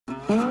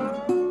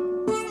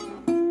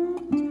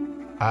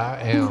I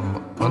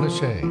am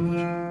unashamed.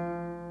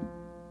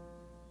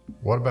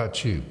 What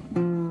about you?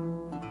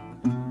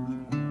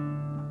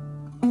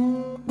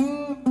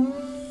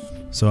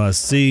 So I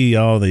see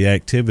all the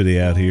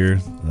activity out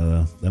here.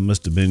 That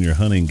must have been your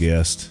hunting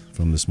guest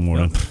from this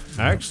morning.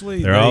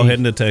 Actually, they're all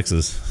heading to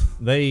Texas.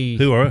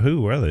 Who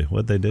were they?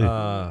 What'd they do?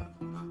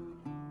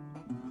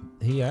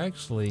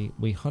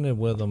 We hunted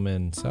with him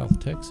in South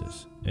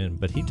Texas,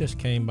 but he just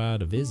came by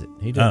to visit.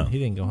 He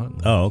didn't go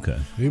hunting. Oh, okay.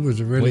 He was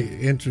a really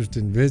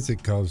interesting visit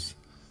because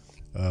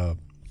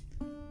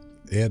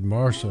Ed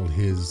Marshall,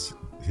 his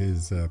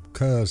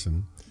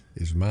cousin,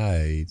 is my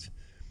age,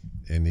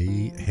 and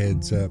he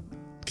heads up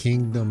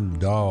Kingdom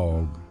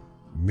Dog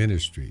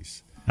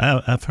Ministries.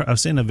 I've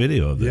seen a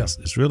video of this.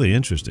 Yeah. It's really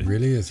interesting. It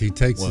really is. He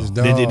takes his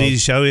dog. Did he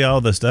show you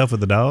all the stuff with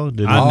the dog?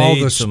 All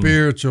the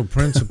spiritual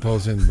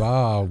principles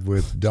involved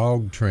with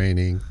dog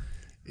training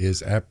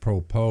is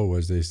apropos,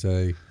 as they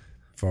say,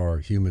 for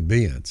human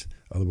beings.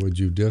 In other words,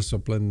 you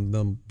discipline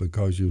them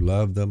because you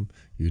love them.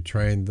 You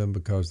train them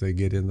because they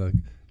get in the,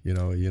 you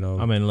know.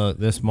 I mean, look,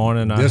 this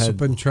morning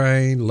discipline,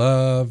 train,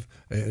 love.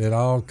 It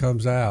all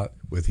comes out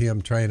with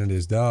him training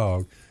his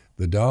dog.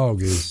 The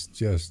dog is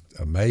just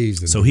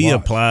amazing. So he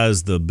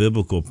applies the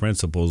biblical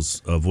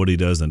principles of what he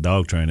does in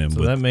dog training.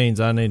 So that means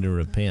I need to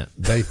repent.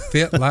 They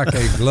fit like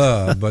a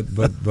glove, but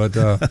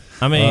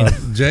I mean,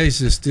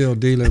 Jase is still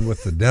dealing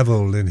with the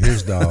devil in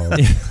his dog.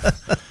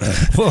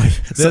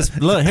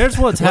 Look, here's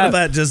what's happening.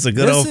 What about just a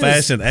good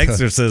old-fashioned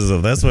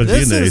exorcism? That's what you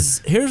need.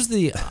 Here's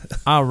the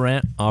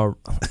ironic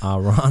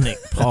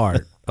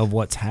part of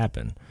what's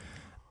happened.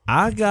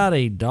 I got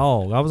a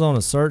dog. I was on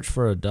a search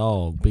for a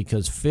dog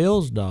because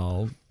Phil's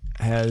dog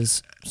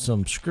has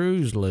some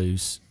screws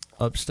loose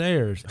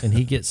upstairs, and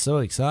he gets so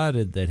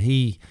excited that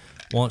he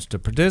wants to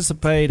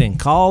participate in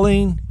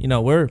calling. You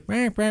know,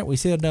 we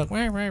see a duck.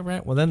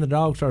 Well, then the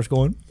dog starts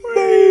going.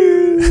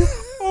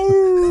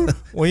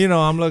 Well, you know,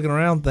 I'm looking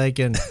around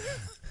thinking,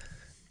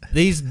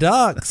 these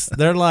ducks,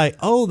 they're like,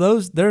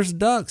 there's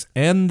ducks,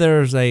 and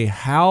there's a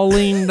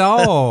howling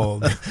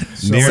dog.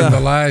 So in the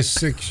last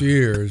 6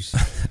 years,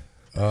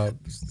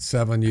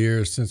 7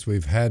 years since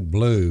we've had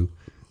Blue,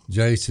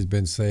 Jase has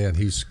been saying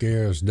he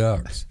scares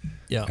ducks.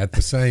 Yeah. At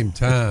the same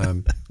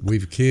time,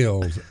 we've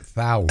killed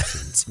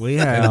thousands. We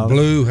have. And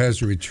Blue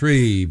has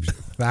retrieved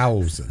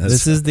thousands.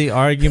 This is the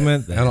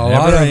argument that and a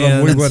lot of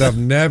them we would have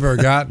never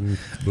gotten.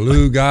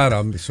 Blue got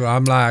them. So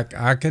I'm like,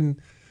 I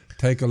can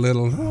take a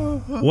little.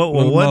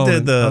 What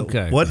did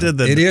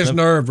the? It is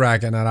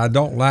nerve-wracking, and I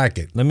don't like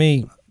it. Let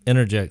me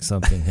interject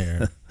something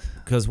here,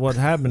 because what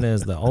happened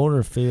is the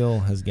older Phil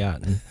has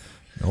gotten.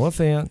 No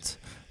offense,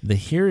 the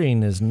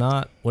hearing is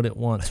not what it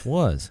once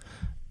was.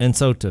 And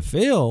so to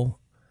Phil,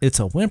 it's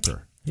a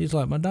whimper. He's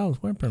like, my dog's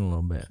whimpering a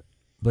little bit.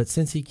 But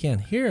since he can't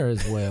hear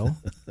as well,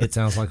 it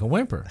sounds like a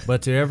whimper.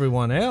 But to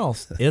everyone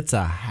else, it's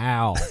a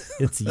howl.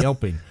 It's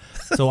yelping.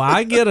 So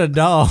I get a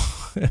dog.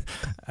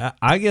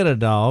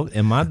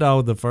 And my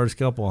dog, the first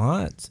couple of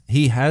hunts,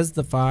 he has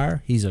the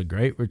fire. He's a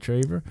great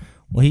retriever.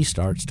 Well, he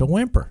starts to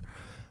whimper.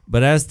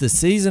 But as the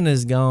season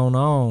has gone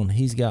on,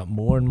 he's got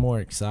more and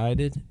more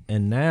excited.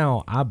 And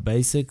now I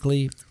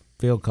basically,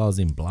 Phil calls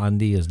him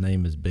Blondie. His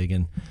name is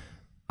Biggin.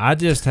 I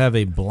just have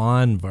a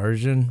blonde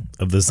version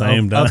of the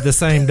same dog. Of the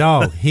same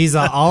dog. He's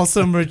an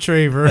awesome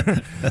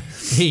retriever.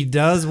 He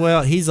does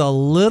well. He's a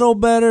little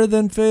better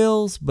than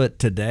Phil's, but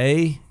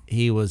today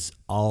he was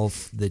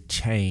off the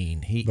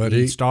chain.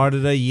 He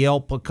started a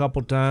yelp a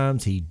couple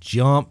times. He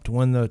jumped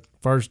when the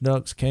first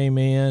ducks came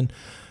in.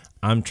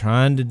 I'm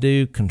trying to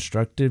do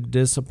constructive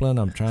discipline.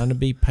 I'm trying to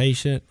be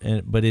patient,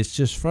 but it's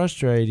just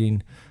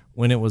frustrating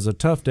when it was a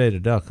tough day to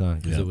duck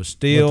hunt because it was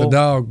still.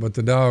 But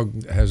the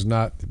dog has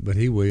not. But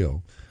he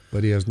will.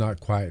 But he has not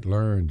quite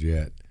learned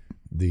yet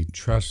the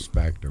trust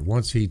factor.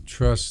 Once he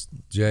trusts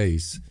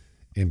Jase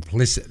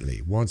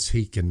implicitly, once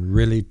he can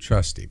really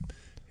trust him,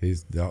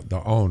 he's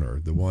the owner,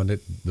 the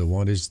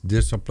one is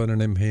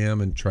disciplining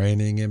him and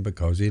training him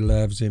because he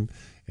loves him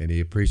and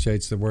he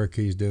appreciates the work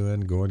he's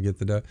doing. Go and get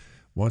the duck.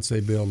 Once they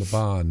build a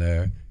bond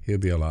there, he'll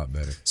be a lot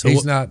better. So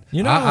he's not.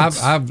 You know,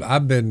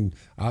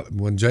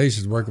 when Jase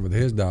is working with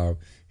his dog,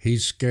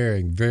 he's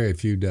scaring very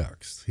few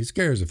ducks. He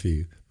scares a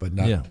few, but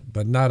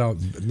not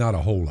a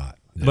whole lot.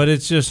 But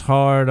it's just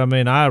hard. I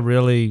mean, I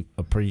really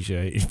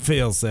appreciate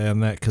Phil saying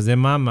that because in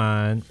my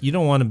mind, you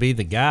don't want to be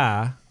the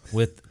guy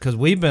because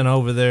we've been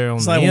over there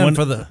on the end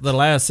for the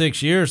last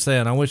 6 years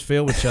saying, I wish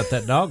Phil would shut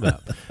that dog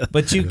up.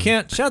 But you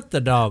can't shut the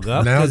dog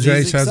up. Now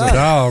Jase has a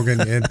dog,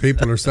 and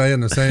people are saying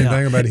the same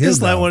thing about his dog.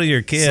 It's like one of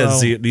your kids.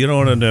 So, you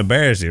don't want to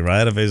embarrass you,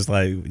 right? If it's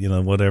like,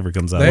 whatever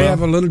comes out. They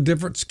have a little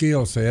different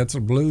skill sets.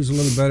 Blue's a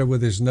little better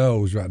with his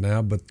nose right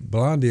now, but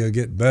Blondie will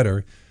get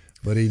better.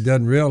 But he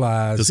doesn't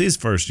realize. Because he's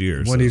first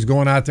year. When he's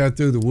going out there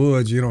through the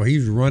woods,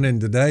 he's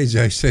running today.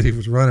 Jase said he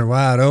was running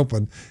wide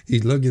open.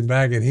 He's looking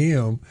back at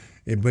him.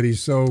 But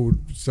he's so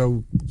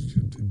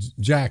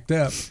jacked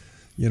up,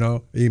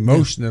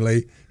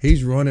 emotionally.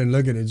 He's running,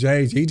 looking at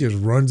Jase. He just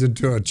runs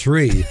into a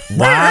tree.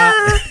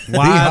 Wide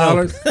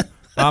open.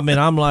 I mean,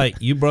 I'm like,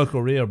 you broke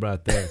a rib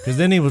right there. Because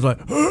then he was like,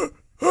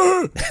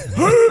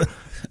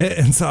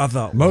 and so I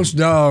thought, most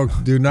dogs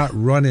do not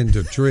run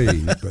into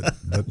trees, but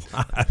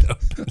I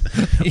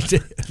don't. He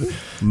did.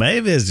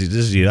 Maybe it's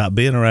just you not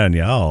being around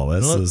y'all.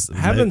 That's Look, just,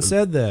 having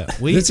said that,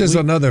 this is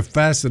another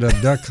facet of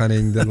duck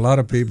hunting that a lot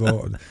of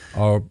people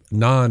or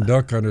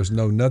non-duck hunters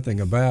know nothing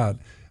about,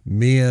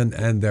 men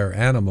and their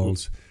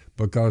animals,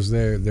 because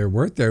they're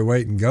worth their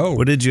weight in gold.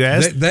 What did you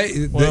ask?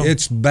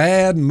 It's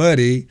bad,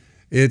 muddy.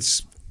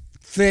 It's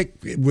thick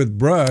with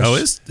brush. Oh,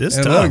 it's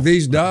and tough. Look,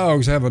 these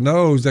dogs have a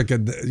nose that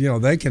could,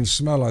 they can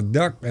smell a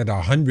duck at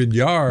 100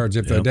 yards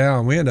if they're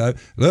downwind of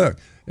it. Look,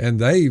 and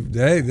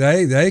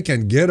they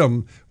can get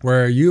them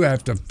where you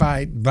have to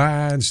fight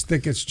vines,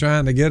 thickets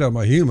trying to get them,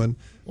 a human.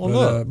 Well,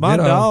 look, my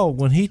dog,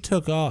 when he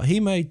took off, he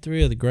made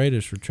 3 of the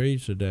greatest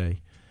retrieves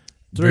today.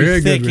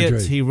 3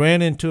 thickets. He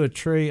ran into a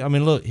tree. I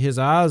mean, look, his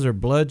eyes are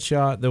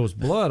bloodshot. There was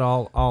blood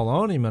all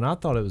on him, and I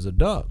thought it was a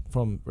duck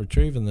from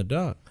retrieving the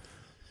duck.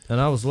 And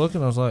I was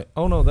looking, I was like,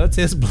 oh, no, that's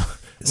his blood.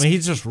 I mean,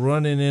 he's just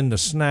running into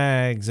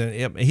snags,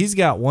 and he's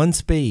got one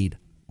speed,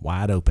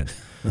 wide open.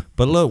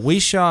 But look, we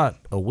shot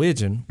a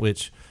widgeon,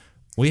 which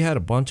we had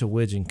a bunch of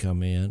widgeon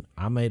come in.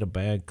 I made a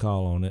bad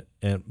call on it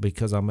and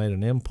because I made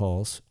an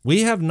impulse.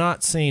 We have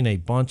not seen a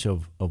bunch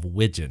of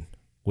widgeon,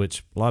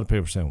 which a lot of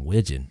people are saying,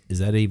 widgeon, is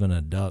that even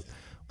a duck?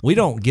 We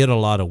don't get a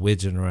lot of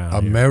widgeon around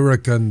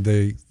American,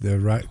 here.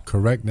 The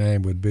correct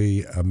name would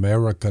be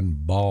American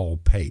ball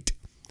pate.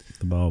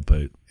 The ball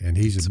pate. And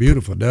he's a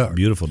beautiful duck.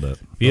 Beautiful duck.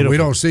 But we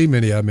don't see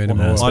many of them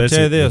anymore. Well, I'll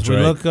tell you this. We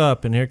look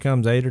up, and here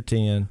comes 8 or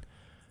 10,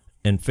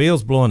 and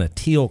Phil's blowing a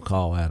teal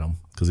call at them.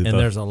 And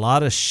there's a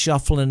lot of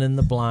shuffling in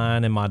the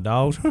blind, and my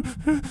dog,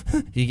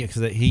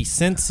 he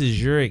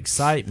senses your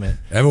excitement.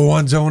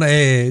 Everyone's on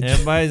edge.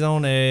 Everybody's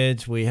on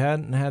edge. We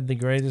hadn't had the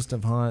greatest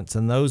of hunts,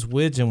 and those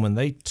widgeon, when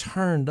they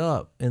turned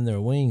up in their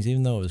wings,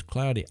 even though it was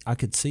cloudy, I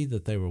could see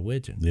that they were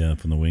widgeon. Yeah,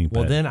 from the wing pad.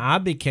 Well, then I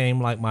became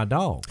like my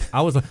dog.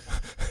 I was like,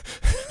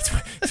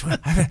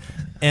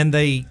 and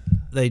they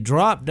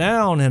dropped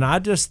down, and I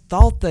just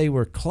thought they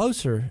were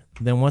closer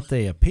than what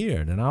they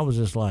appeared, and I was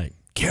just like,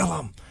 kill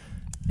them.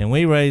 And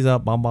we raise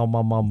up, boom, boom,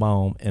 boom, boom,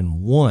 boom,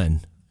 and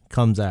one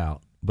comes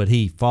out, but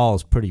he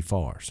falls pretty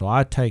far. So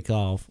I take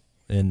off,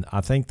 and I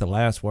think the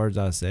last words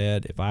I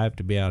said, if I have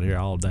to be out here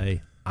all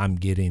day, I'm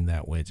getting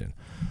that widgeon.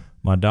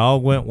 My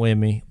dog went with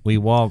me. We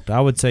walked,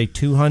 I would say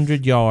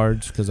 200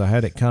 yards because I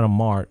had it kind of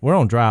marked. We're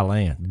on dry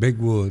land. Big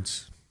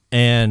woods.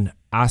 And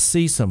I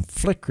see some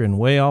flickering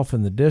way off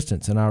in the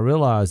distance, and I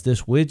realize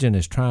this widgeon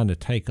is trying to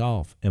take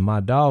off, and my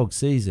dog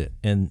sees it,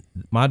 and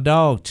my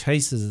dog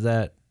chases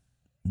that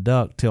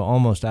duck till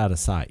almost out of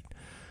sight.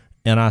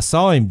 And I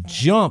saw him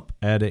jump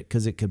at it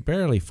because it could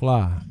barely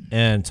fly.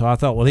 And so I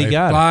thought, well, he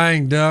got it. A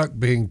flying duck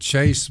being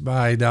chased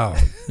by a dog.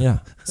 Yeah.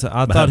 So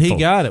I thought he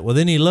got it. Well,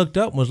 then he looked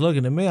up and was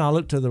looking at me. I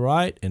looked to the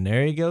right, and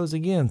there he goes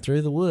again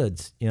through the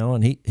woods,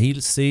 and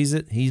he sees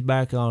it. He's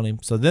back on him.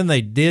 So then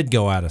they did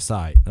go out of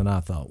sight. And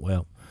I thought,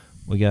 well,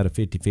 we got a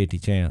 50-50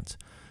 chance.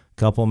 A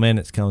couple of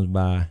minutes comes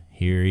by.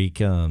 Here he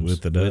comes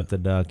with the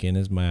duck in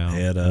his mouth.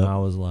 Head up. And I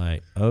was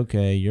like,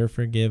 okay, you're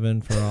forgiven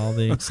for all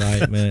the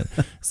excitement.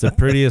 It's the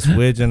prettiest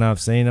widgeon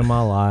I've seen in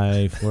my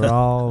life. We're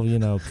all,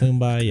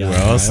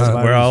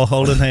 kumbaya. We're all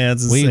holding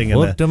hands and singing. We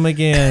whooped them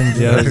again,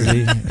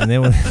 Josie. And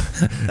then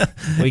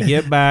we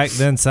get back.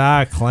 Then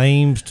Si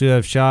claims to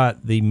have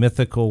shot the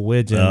mythical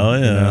widgeon. Oh,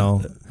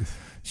 yeah.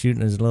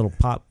 Shooting his little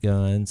pop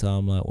gun. So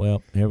I'm like,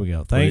 well, here we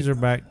go. Things are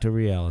back to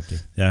reality.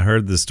 Yeah, I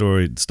heard the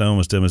story. Stone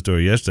was telling me a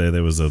story yesterday.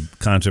 There was a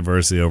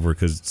controversy over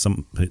because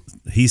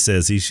he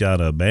says he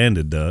shot a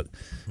banded duck.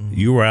 Mm-hmm.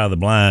 You were out of the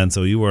blind,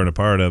 so you weren't a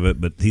part of it.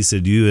 But he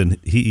said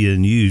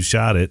you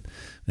shot it.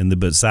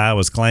 But Si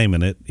was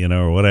claiming it,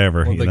 or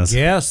whatever. Well, the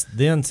guest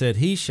then said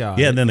he shot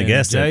it. Yeah, then the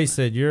guest Jase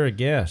said, you're a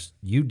guest.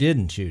 You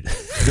didn't shoot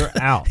it. You're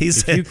out.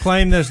 If you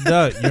claim this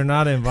duck, you're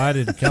not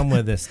invited to come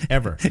with us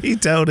ever. He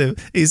told him,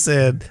 he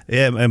said,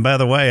 yeah, and by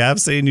the way,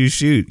 I've seen you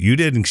shoot. You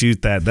didn't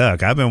shoot that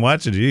duck. I've been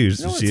watching you.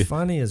 You know what's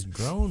funny is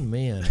grown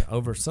men,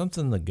 over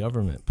something the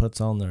government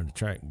puts on there to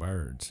track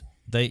birds,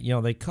 they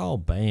call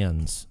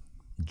bands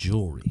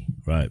jewelry,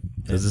 right?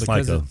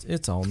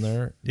 It's on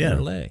their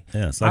leg.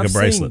 Yeah, it's like a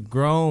bracelet. I've seen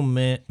grown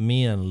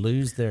men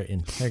lose their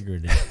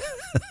integrity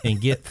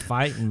and get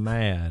fighting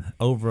mad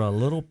over a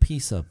little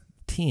piece of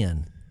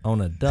tin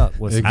on a duck.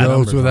 It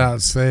goes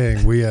without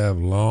saying we have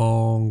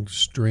long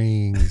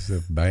strings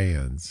of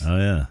bands. Oh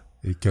yeah,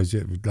 because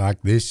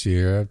like this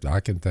year,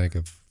 I can think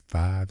of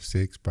 5,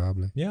 6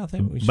 probably. Yeah, I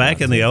think we should. Back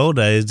in the old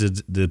days,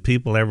 did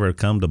people ever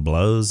come to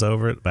blows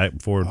over it? Back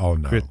before? Oh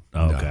no.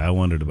 Okay, I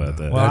wondered about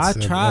that. Well,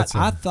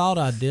 I thought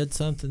I did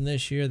something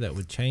this year that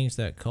would change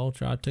that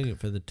culture. I took it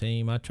for the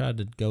team. I tried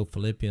to go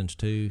Philippians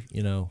 2.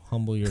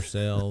 Humble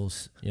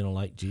yourselves.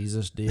 Like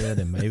Jesus did,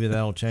 and maybe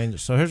that'll change it.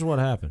 So here's what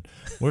happened.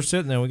 We're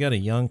sitting there. We got a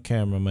young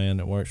cameraman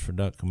that works for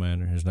Duck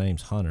Commander. His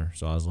name's Hunter.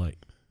 So I was like,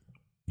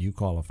 "You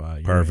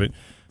qualify." Perfect.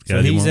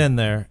 So he's in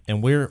there,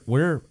 and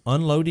we're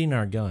unloading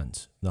our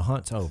guns. The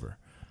hunt's over,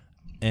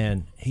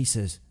 and he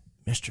says,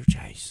 "Mr.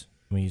 Jase,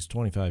 I mean, he's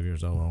 25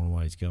 years old. I don't know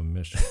why he's coming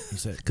Michigan. He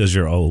said, because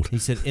you're old. He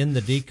said, in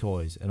the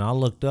decoys. And I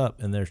looked up,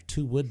 and there's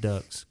 2 wood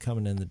ducks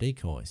coming in the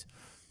decoys.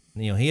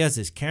 And, he has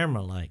his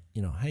camera like,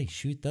 hey,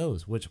 shoot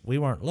those, which we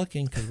weren't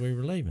looking because we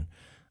were leaving.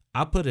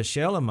 I put a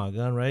shell in my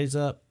gun, raised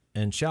up,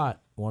 and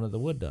shot one of the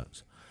wood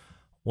ducks.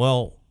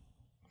 Well,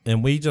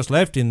 and we just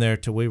left him there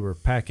till we were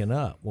packing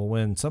up. Well,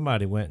 when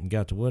somebody went and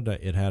got the wood duck,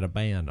 it had a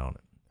band on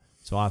it.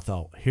 So I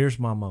thought, here's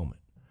my moment.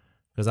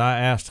 Because I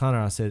asked Hunter,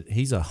 I said,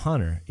 he's a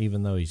hunter,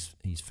 even though he's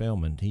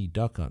filming, he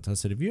duck hunts. I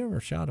said, have you ever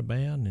shot a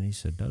band? And he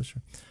said, no,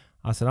 sir.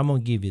 I said, I'm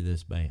going to give you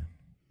this band.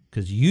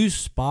 Because you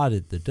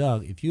spotted the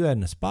duck. If you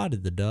hadn't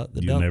spotted the duck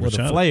would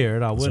have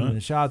flared. I wouldn't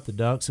have shot the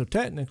duck. So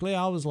technically,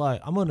 I was like,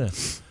 I'm going to.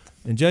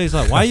 And Jay's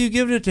like, why are you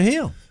giving it to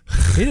him?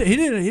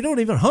 He don't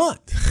even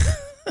hunt.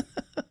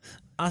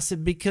 I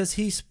said, because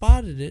he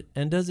spotted it,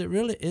 and does it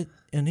really?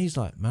 And he's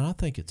like, man, I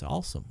think it's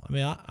awesome. I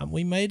mean,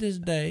 we made his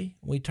day.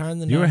 We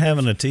turned the numbers. You were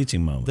having a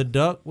teaching moment. The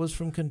duck was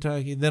from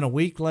Kentucky. Then a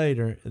week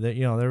later,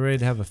 they're ready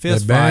to have a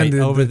fist fight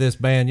over this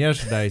band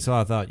yesterday. So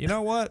I thought, you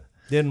know what?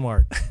 Didn't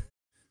work.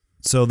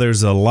 So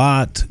there's a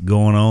lot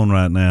going on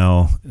right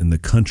now in the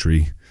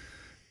country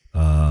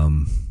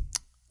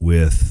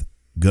with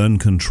gun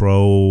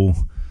control.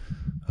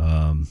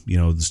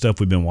 The stuff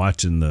we've been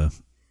watching,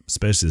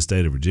 especially the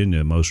state of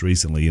Virginia most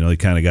recently. They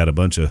kind of got a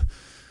bunch of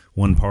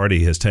one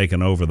party has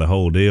taken over the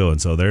whole deal,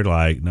 and so they're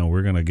like, no,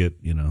 we're going to get,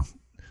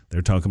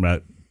 they're talking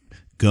about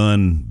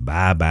gun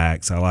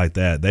buybacks. I like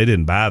that. They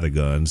didn't buy the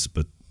guns,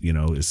 but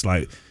it's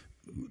like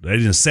they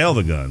didn't sell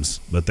the guns,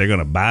 but they're going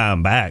to buy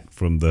them back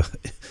from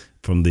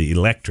the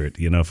electorate,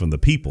 from the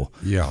people.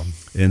 Yeah.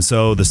 And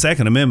so the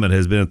Second Amendment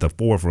has been at the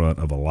forefront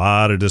of a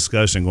lot of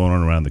discussion going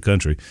on around the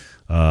country,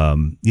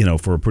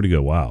 for a pretty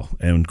good while.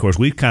 And, of course,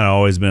 we've kind of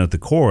always been at the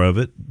core of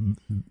it,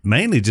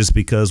 mainly just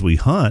because we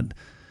hunt,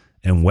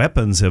 and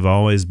weapons have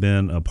always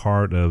been a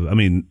part of,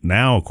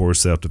 now, of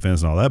course,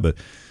 self-defense and all that, but,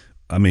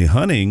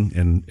 hunting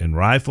and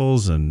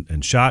rifles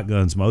and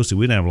shotguns mostly.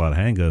 We didn't have a lot of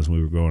handguns when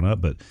we were growing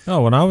up. But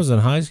when I was in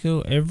high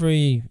school,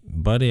 every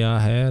buddy I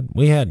had,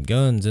 we had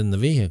guns in the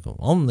vehicle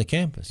on the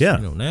campus. Yeah.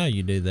 Now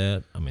you do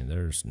that.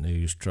 There's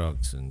news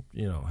trucks and,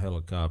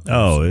 helicopters.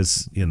 Oh,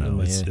 it's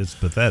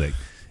pathetic.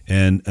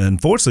 And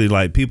unfortunately,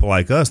 like people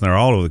like us, and they're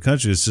all over the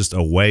country, it's just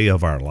a way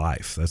of our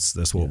life.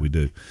 That's what we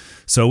do.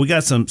 So we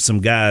got some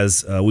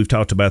guys, we've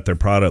talked about their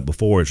product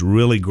before. It's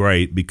really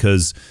great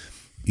because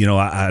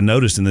I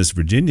noticed in this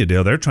Virginia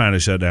deal, they're trying to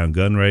shut down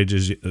gun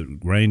ranges.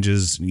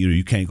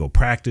 You can't go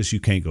practice, you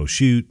can't go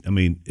shoot.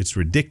 It's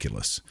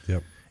ridiculous.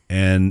 Yep.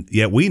 And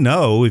yet we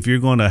know if you're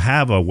going to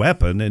have a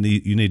weapon, and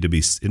it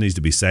needs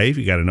to be safe.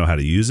 You got to know how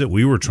to use it.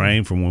 We were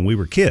trained from when we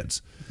were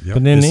kids. Yep.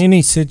 But in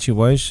any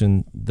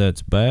situation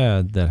that's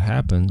bad that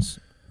happens,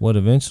 what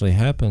eventually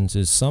happens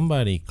is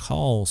somebody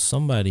calls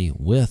somebody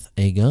with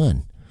a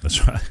gun.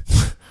 That's right.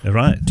 That's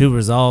right. To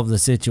resolve the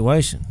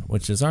situation,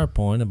 which is our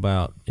point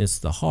about it's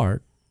the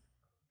heart.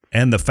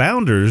 And the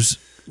founders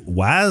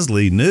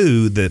wisely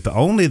knew that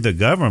only the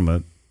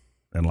government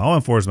and law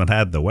enforcement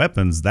had the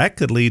weapons, that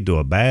could lead to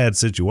a bad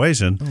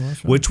situation,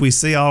 which we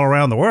see all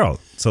around the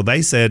world. So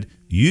they said,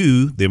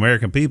 you, the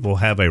American people,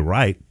 have a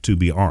right to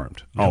be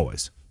armed,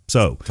 always.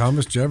 So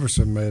Thomas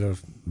Jefferson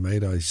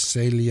made a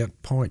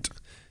salient point.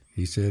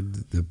 He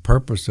said the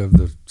purpose of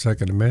the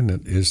Second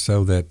Amendment is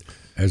so that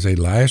as a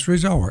last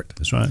resort,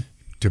 that's right,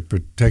 to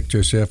protect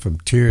yourself from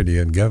tyranny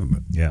and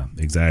government. Yeah,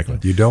 exactly.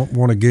 You don't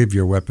want to give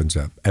your weapons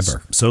up,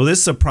 ever. So this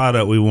is a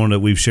product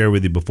we've shared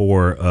with you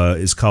before.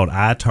 It's called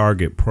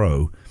iTarget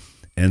Pro.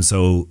 And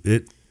so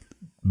it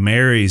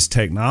marries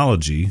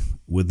technology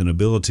with an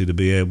ability to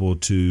be able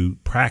to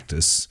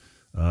practice.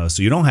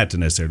 So you don't have to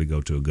necessarily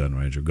go to a gun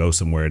range or go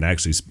somewhere and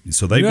actually.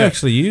 So they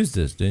actually used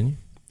this, didn't you?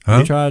 Huh?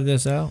 You tried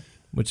this out,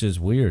 which is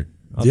weird.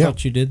 I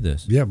thought you did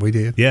this. Yeah, we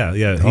did. Yeah.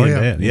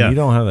 Dan, you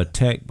don't have a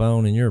tech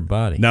bone in your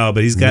body. No,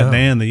 but he's got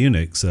Dan the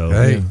eunuch. So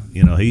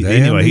he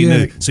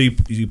knew. So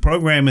you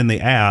program in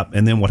the app,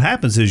 and then what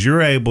happens is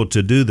you're able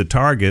to do the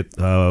target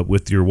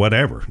with your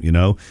whatever.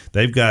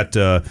 They've got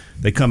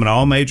they come in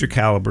all major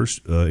calibers,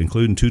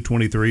 including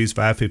 223s,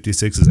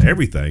 556s,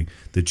 everything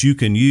that you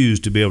can use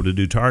to be able to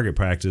do target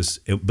practice.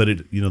 But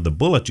the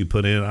bullet you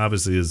put in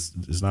obviously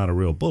is not a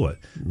real bullet,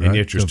 and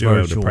yet you're still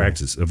able to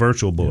practice a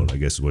virtual bullet. I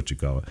guess is what you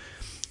call it.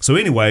 So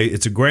anyway,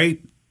 it's a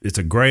great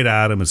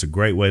item. It's a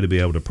great way to be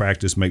able to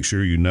practice. Make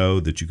sure you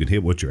know that you can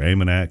hit what you're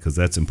aiming at, because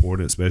that's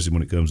important, especially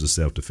when it comes to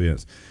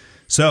self-defense.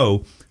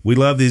 So we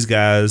love these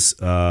guys.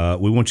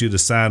 We want you to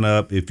sign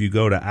up. If you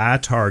go to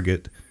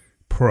iTarget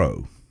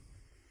Pro,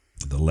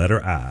 the letter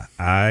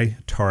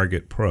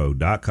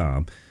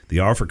iTargetPro.com, the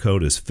offer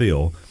code is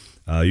Phil.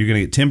 You're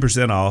going to get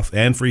 10% off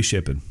and free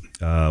shipping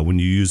when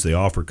you use the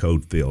offer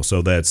code Phil.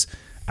 So that's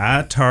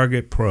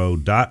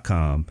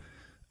iTargetPro.com.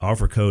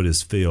 Offer code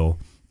is Phil.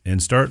 And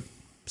start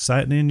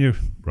sighting in your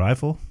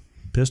rifle,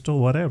 pistol,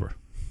 whatever.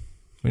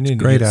 We need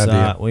to get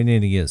idea. We need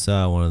to get Si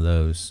one of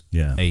those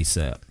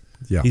ASAP.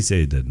 Yeah. He said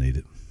he doesn't need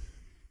it.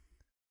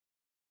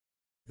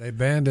 They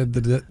banded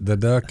the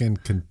duck in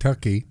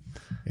Kentucky,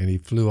 and he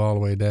flew all the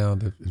way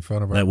down in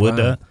front of our wood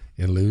duck?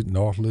 in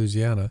North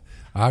Louisiana.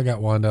 I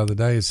got one the other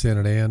day, sent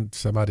it in.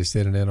 Somebody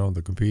sent it in on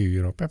the computer.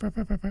 You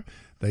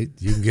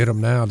can get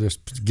them now.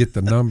 Just get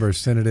the numbers,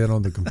 send it in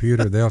on the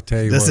computer. They'll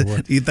tell you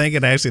what. You think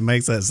it actually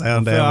makes that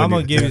sound Phil, down? I'm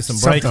going to give you some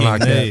breaking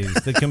news.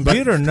 The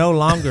computer no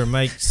longer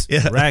makes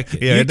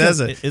racket. Yeah, it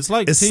doesn't. It's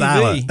like TV.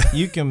 Silent.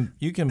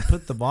 You can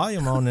put the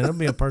volume on and it'll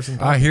be a person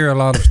talking. I hear a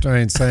lot of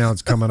strange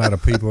sounds coming out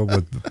of people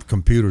with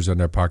computers in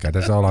their pocket.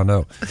 That's all I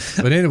know.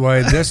 But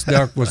anyway, this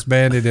duck was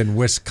banded in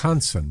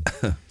Wisconsin,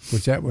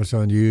 which that was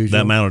unusual.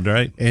 That mallard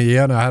drake?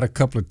 And and I had a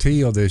couple of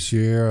teal this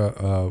year,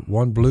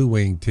 one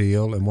blue-winged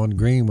teal and one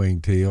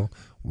green-winged teal.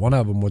 One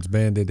of them was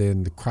banded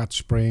in Crotch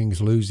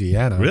Springs,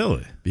 Louisiana.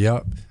 Really?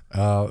 Yep.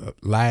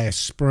 Last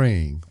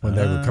spring when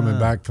they were coming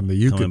back from the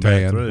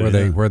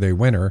Yucatan where they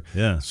winter.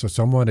 Yeah. So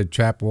someone had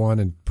trapped one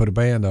and put a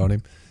band on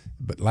him.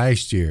 But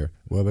last year,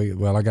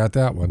 well, I got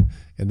that one.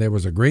 And there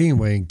was a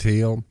green-winged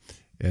teal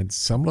in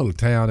some little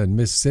town in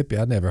Mississippi.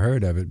 I'd never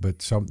heard of it, but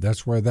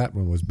that's where that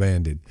one was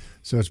banded.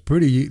 So it's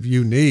pretty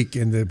unique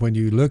in that when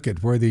you look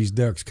at where these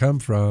ducks come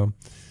from,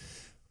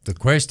 the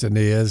question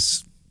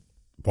is,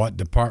 what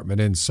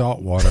department in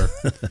saltwater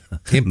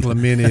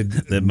implemented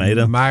that made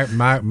them?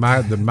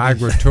 The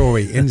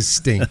migratory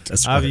instinct?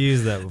 I've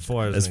used that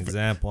before as an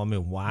example. I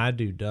mean, why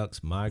do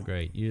ducks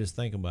migrate? You just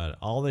think about it.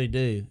 All they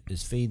do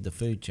is feed the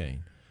food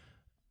chain.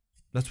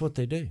 That's what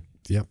they do.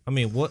 Yep. I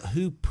mean,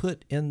 who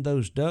put in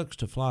those ducks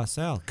to fly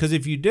south? Because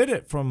if you did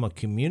it from a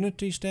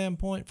community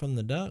standpoint, from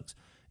the ducks,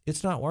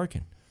 it's not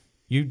working.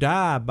 You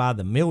die by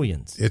the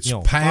millions. It's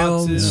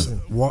pounds,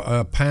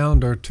 a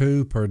pound or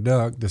two per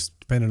duck, just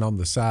depending on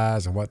the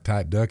size and what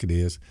type duck it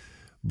is.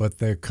 But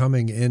they're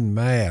coming in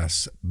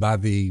mass by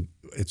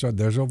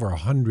there's over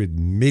 100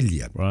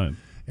 million. Right.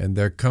 And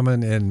they're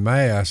coming in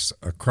mass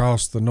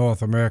across the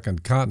North American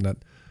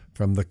continent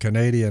from the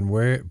Canadian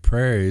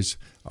prairies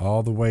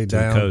all the way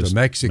down to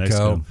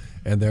Mexico.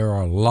 And there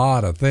are a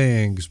lot of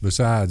things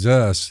besides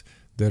us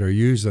that are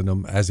using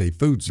them as a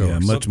food source. Yeah,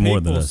 much more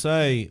than us. People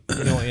say,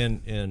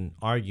 in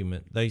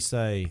argument, they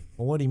say,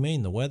 well, what do you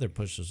mean the weather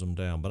pushes them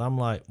down? But I'm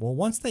like, well,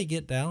 once they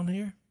get down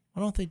here,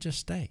 why don't they just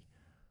stay?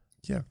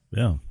 Yeah.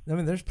 Yeah. I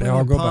mean, there's plenty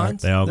of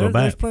ponds. They all go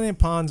back. There's plenty of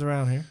ponds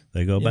around here.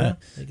 They go back.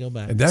 They go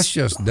back. And that's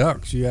just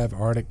ducks. You have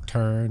Arctic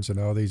terns and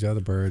all these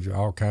other birds,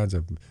 all kinds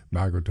of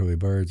migratory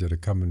birds that are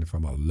coming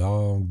from a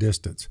long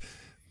distance.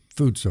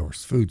 Food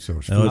source.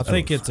 I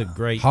think it's a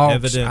great Hawks,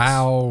 evidence.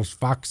 Owls,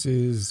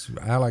 foxes,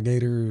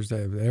 alligators,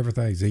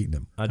 everything's eating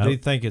them. I do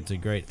think it's a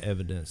great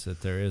evidence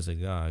that there is a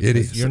God. It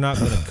is. You're not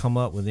going to come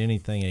up with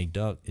anything a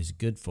duck is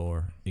good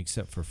for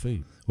except for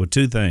food. Well,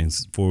 two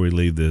things before we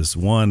leave this.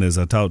 One is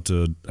I talked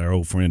to our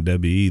old friend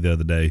W.E. the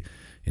other day,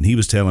 and he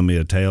was telling me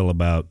a tale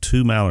about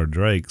two mallard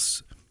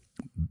drakes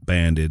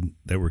banded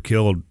that were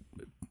killed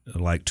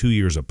like 2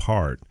 years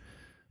apart,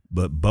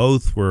 but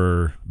both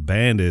were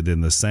banded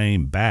in the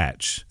same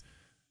batch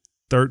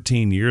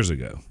 13 years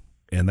ago,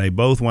 and they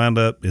both wound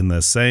up in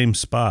the same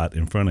spot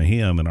in front of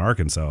him in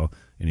Arkansas,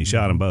 and he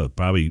shot them both.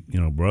 Probably,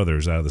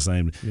 brothers out of the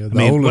same. Yeah, I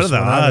mean, what are the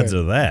odds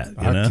of that?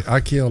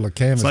 I killed a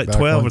canvasback. It's like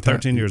 12 or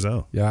 13 years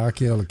old. Yeah, I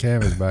killed a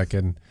canvasback,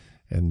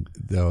 and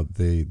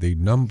the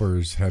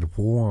numbers had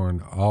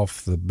worn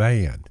off the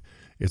band.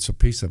 It's a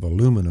piece of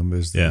aluminum.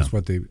 Is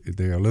what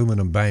the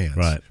aluminum bands,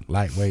 right?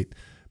 Lightweight,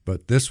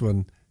 but this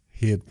one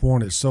he had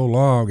worn it so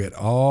long it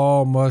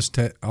almost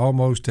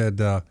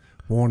had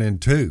worn in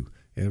two.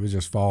 And it would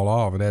just fall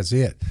off, and that's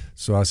it.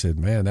 So I said,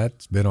 man,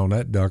 that's been on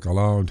that duck a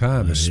long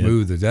time, as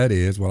smooth as that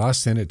is. Well, I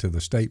sent it to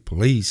the state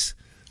police,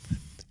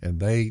 and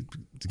they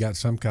got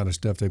some kind of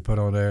stuff they put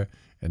on there,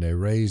 and they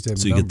raised them.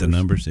 So you get the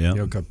numbers, yeah.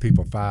 Because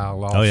people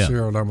file off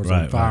serial numbers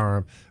on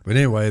firearm. But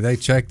anyway, they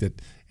checked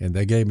it, and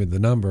they gave me the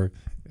number,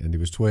 and he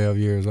was 12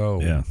 years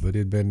old. Yeah. But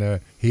he'd been there.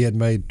 He had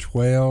made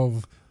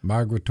 12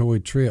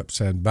 migratory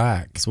trips and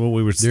back. That's what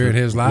we were during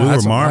his life.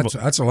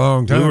 That's a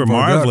long time. We were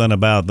marveling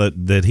about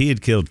that he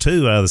had killed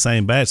two out of the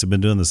same batch. Had been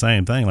doing the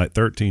same thing, like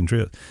 13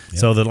 trips. Yep.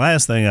 So the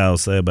last thing I'll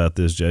say about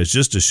this, Jay, is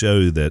just to show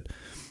you that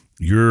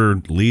your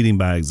leading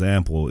by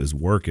example is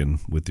working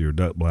with your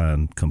duck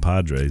blind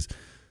compadres.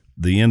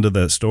 The end of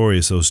that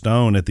story. So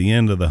Stone at the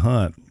end of the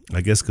hunt,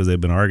 I guess because they've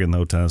been arguing the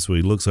whole time, so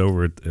he looks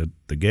over at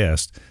the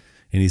guest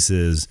and he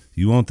says,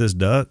 "You want this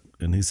duck?"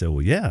 And he said,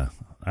 "Well, yeah,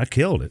 I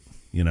killed it."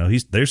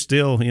 They're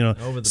still,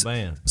 over the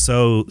band.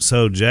 So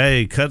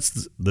Jay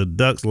cuts the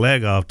duck's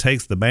leg off,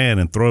 takes the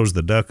band, and throws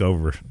the duck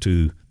over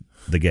to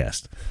the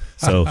guest.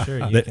 So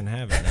sure, you can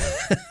have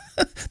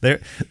it now.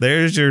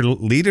 There's your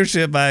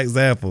leadership by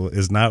example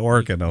is not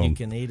working on. You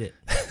can eat it.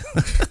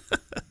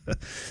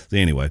 So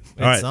anyway, it's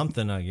all right.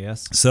 Something, I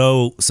guess.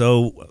 So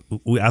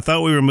I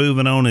thought we were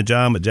moving on to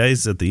John, but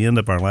Jase at the end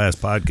of our last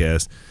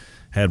podcast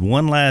had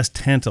one last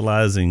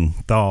tantalizing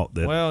thought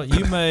that. Well,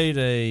 you made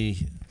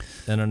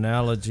an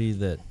analogy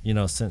that,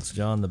 since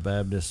John the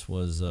Baptist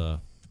was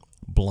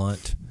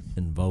blunt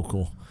and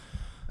vocal,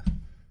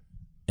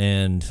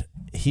 and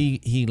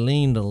he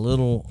leaned a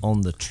little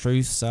on the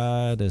truth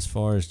side as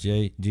far as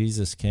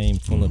Jesus came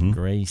full of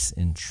grace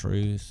and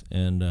truth,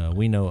 and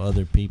we know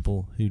other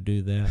people who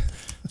do that,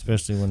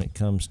 especially when it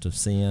comes to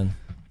sin.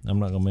 I'm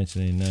not going to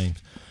mention any names.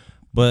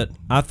 But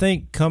I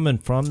think coming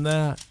from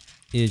that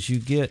is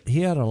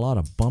he had a lot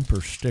of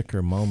bumper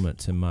sticker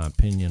moments, in my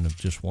opinion, of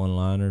just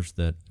one-liners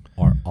that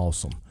are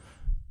awesome.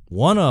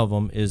 One of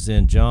them is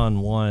in John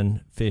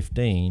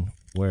 1:15,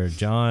 where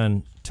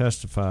John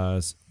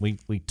testifies.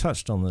 We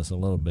touched on this a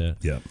little bit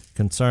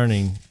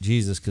concerning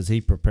Jesus, because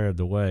he prepared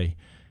the way.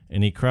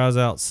 And he cries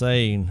out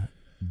saying,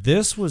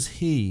 "This was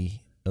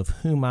he of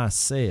whom I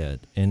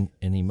said," and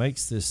he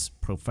makes this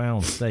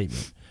profound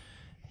statement,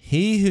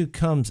 "He who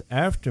comes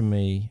after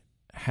me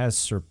has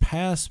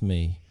surpassed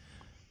me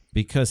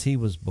because he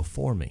was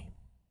before me."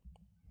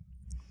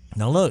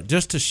 Now look,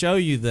 just to show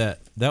you that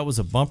was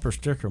a bumper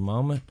sticker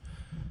moment,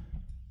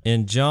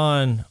 in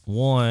John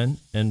 1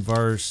 and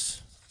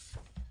verse,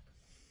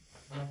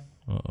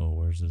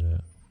 where's it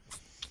at?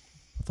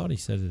 I thought he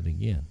said it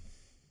again.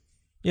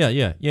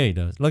 Yeah, he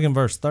does. Look in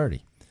verse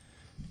 30.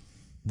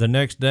 The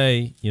next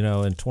day,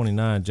 in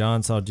 29,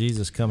 John saw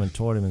Jesus coming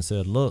toward him and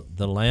said, "Look,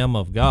 the Lamb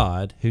of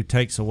God who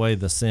takes away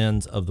the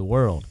sins of the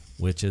world,"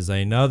 which is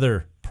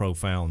another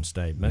profound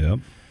statement. Yep.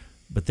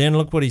 But then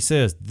look what he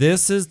says.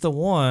 "This is the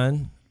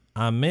one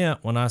I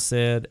meant when I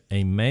said,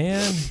 a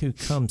man who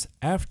comes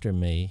after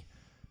me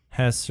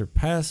has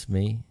surpassed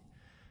me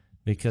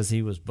because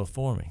he was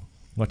before me."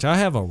 Which I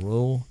have a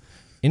rule.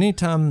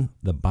 Anytime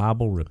the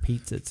Bible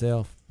repeats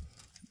itself,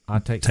 I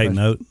take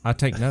note. I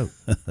take note.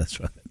 That's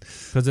right.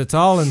 Because it's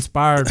all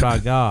inspired by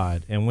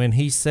God. And when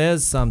he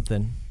says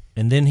something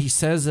and then he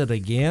says it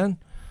again,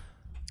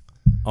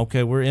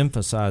 okay, we're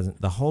emphasizing.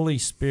 The Holy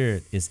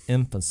Spirit is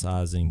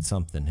emphasizing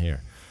something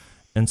here.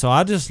 And so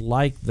I just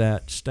like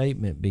that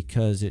statement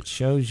because it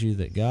shows you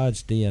that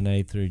God's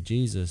DNA through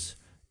Jesus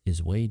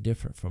is way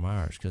different from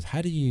ours. Because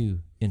how do you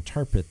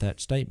interpret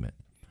that statement?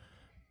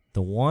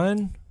 The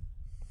one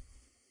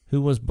who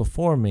was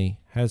before me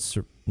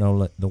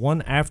the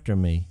one after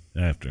me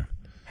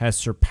has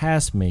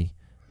surpassed me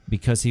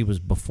because he was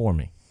before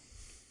me.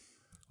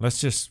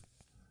 Let's just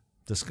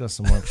discuss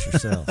amongst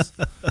yourselves.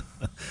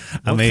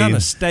 What kind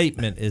of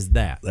statement is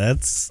that?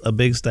 That's a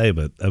big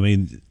statement. I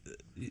mean,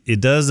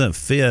 it doesn't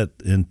fit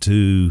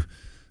into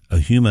a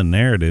human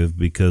narrative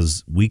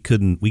because we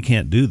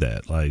can't do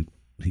that. Like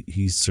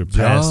he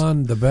surpassed.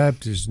 John the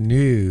Baptist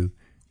knew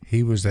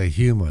he was a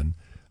human,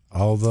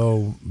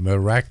 although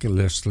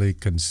miraculously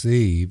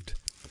conceived.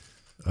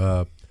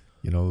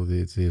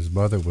 His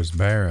mother was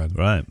barren.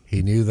 Right.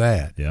 He knew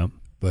that. Yeah.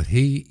 But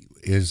he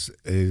is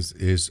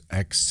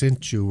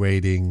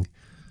accentuating,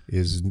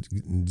 is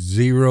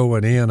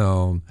zeroing in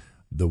on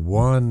the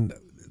one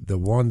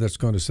that's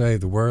going to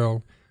save the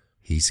world.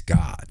 He's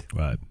God.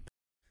 Right.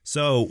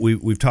 So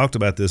we've talked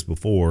about this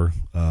before.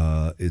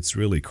 It's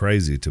really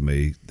crazy to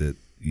me that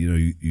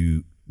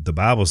the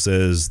Bible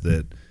says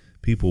that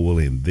people will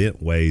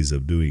invent ways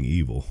of doing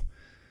evil.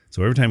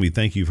 So every time you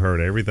think you've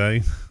heard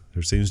everything,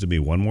 there seems to be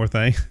one more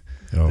thing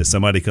that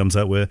somebody comes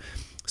up with.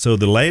 So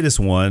the latest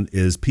one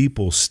is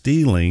people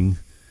stealing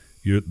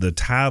the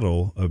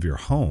title of your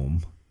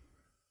home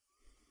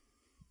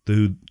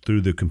through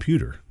the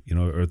computer,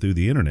 or through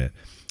the internet.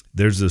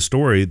 There's a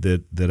story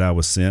that I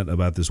was sent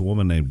about this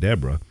woman named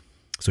Deborah.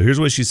 So here's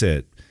what she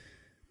said.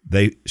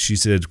 She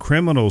said,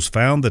 criminals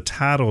found the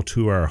title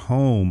to our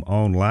home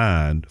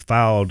online,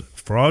 filed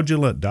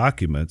fraudulent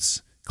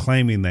documents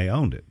claiming they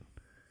owned it.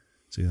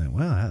 So you think,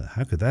 well,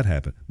 how could that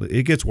happen?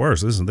 It gets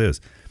worse. Listen to this.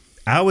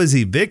 I was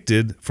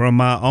evicted from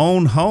my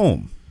own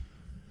home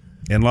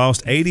and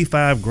lost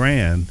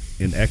 $85,000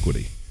 in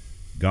equity.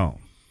 Gone.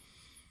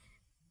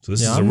 So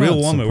this is a real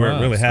woman where it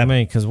really happened. I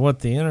mean, because what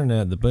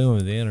the boom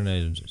of the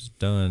internet has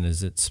done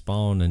is it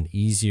spawned an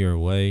easier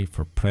way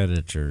for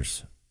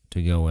predators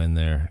to go in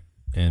there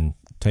and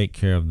take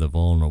care of the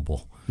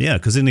vulnerable. Yeah,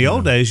 because in the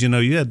old days, you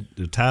had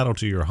the title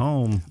to your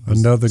home.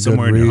 Another good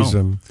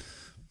reason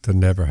to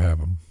never have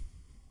them.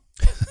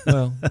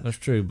 Well, that's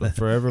true, but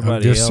for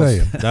everybody else,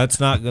 that's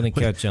not going to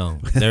catch on.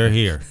 They're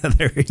here.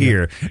 They're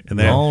here. And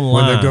they're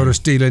online. When they go to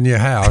stealing your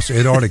house,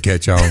 it ought to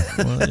catch on.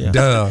 Well, yeah.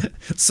 Duh.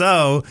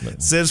 So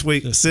since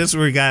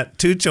we got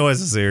two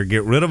choices here,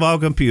 get rid of all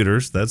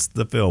computers. That's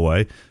the Phil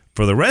way.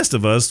 For the rest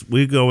of us,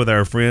 we go with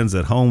our friends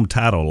at Home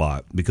Title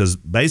Lock, because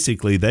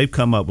basically they've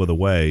come up with a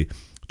way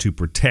to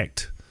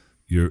protect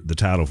the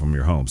title from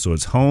your home. So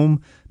it's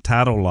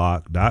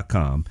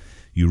HomeTitleLock.com.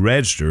 You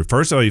register.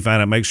 First of all, you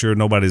find out, make sure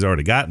nobody's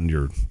already gotten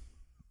your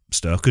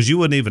stuff, because you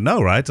wouldn't even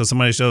know, right? So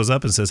somebody shows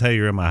up and says, "Hey,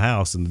 you're in my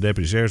house," and the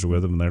deputy sheriffs are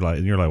with them,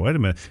 and you're like, "Wait a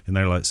minute," and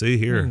they're like, "See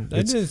here."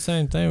 They do the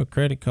same thing with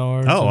credit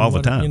cards. Oh, all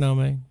the time. You know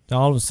what I mean?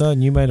 All of a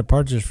sudden, you made a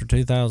purchase for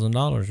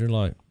 $2,000. You're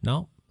like,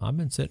 "No, I've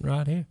been sitting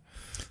right here."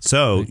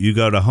 So you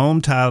go to Home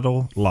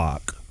Title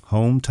Lock,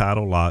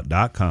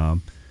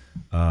 HomeTitleLock.com.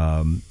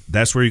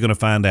 That's where you're going to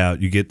find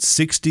out. You get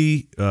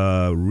 60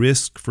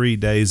 risk-free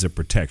days of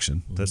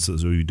protection. That's so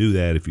you do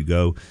that if you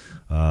go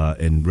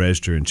and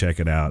register and check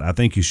it out. I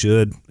think you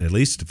should, at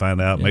least to find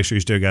out. Yeah. Make sure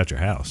you still got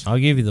your house. I'll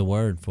give you the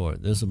word for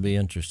it. This will be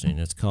interesting.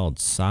 It's called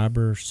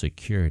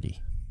cybersecurity.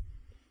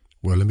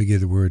 Well, let me give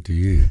the word to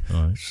you.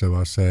 All right. So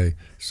I say,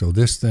 so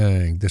this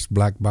thing, this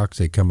black box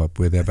they come up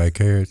with, everybody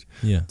carries.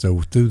 Yeah. So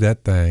through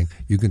that thing,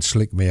 you can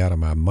slick me out of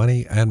my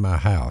money and my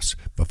house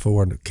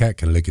before the cat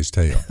can lick his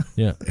tail.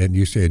 Yeah. And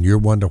you say, and you're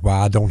wondering why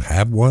I don't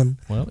have one?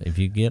 Well, if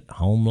you get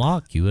home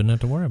lock, you wouldn't have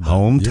to worry about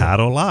it.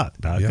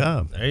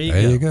 HomeTitleLock.com. There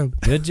you go.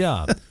 Good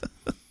job.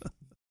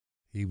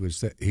 He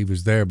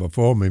was there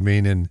before me,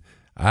 meaning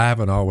I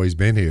haven't always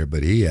been here,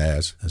 but he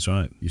has. That's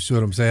right. You see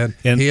what I'm saying?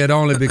 And he had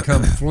only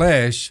become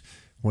flesh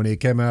when he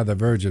came out of the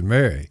Virgin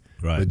Mary.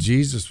 Right. But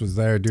Jesus was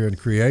there during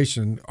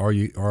creation, or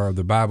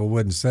the Bible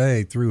wouldn't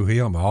say through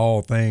him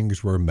all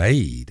things were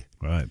made.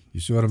 Right. You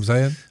see what I'm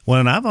saying? Well,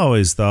 and I've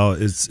always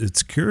thought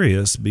it's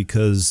curious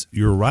because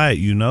you're right.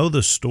 You know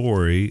the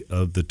story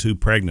of the two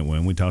pregnant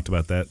women. We talked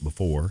about that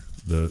before.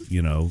 John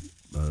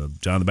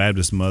the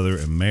Baptist's mother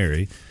and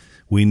Mary.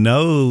 We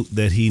know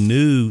that he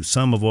knew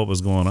some of what was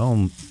going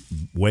on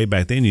way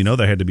back then. You know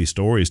there had to be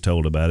stories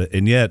told about it,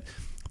 and yet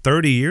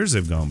 30 years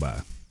have gone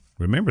by.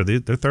 Remember, they're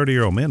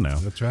 30-year-old men now.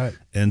 That's right.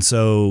 And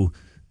so,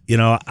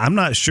 I'm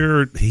not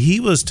sure. He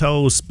was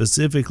told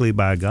specifically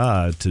by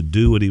God to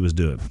do what he was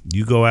doing.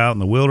 You go out in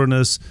the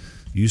wilderness,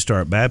 you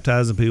start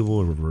baptizing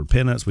people with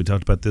repentance. We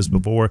talked about this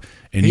before.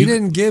 And he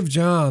didn't give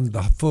John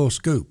the full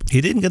scoop.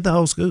 He didn't get the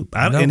whole scoop.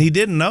 And he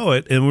didn't know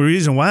it. And the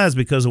reason why is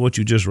because of what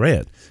you just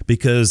read.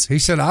 Because he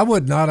said, I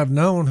would not have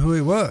known who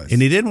he was.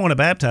 And he didn't want to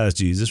baptize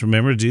Jesus.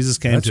 Remember, Jesus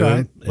came to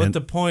him. But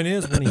the point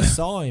is, when he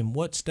saw him,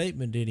 what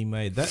statement did he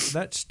make?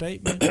 That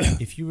statement,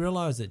 if you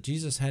realize that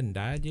Jesus hadn't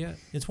died yet,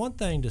 it's one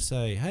thing to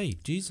say, hey,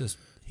 Jesus,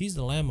 he's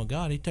the Lamb of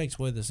God. He takes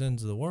away the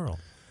sins of the world.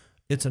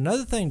 It's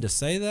another thing to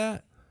say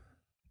that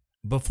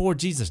before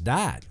Jesus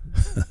died.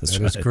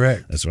 That's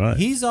correct. That's right.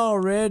 He's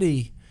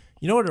already,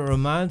 you know what it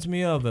reminds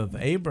me of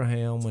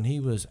Abraham when he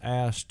was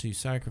asked to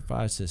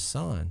sacrifice his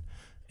son.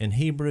 And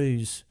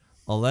Hebrews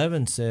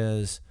 11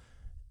 says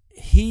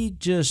he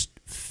just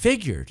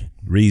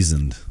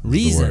reasoned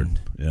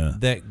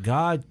that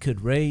God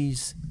could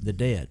raise the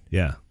dead.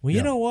 Yeah. Well,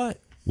 you know what?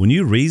 When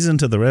you reason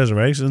to the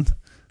resurrection,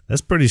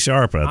 that's pretty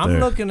sharp right there. I'm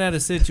looking at a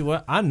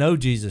situation. I know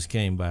Jesus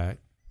came back.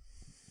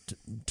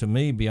 To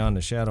me, beyond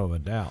a shadow of a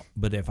doubt.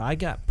 But if I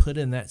got put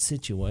in that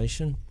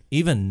situation,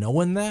 even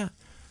knowing that,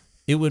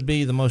 it would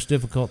be the most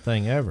difficult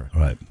thing ever.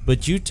 Right.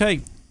 But you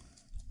take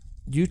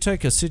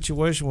a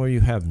situation where you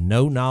have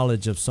no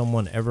knowledge of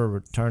someone ever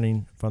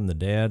returning from the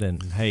dead,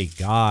 and hey,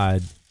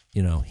 God,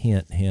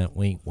 hint, hint,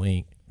 wink,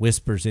 wink,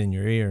 whispers in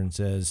your ear and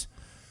says,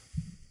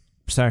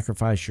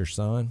 sacrifice your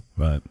son.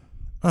 Right.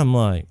 I'm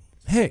like,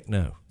 heck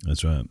no.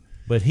 That's right.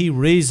 But he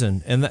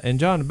reasoned, and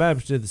John the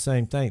Baptist did the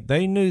same thing.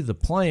 They knew the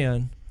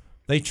plan.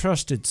 They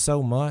trusted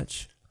so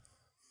much.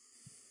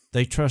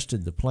 They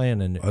trusted the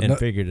plan and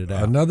figured it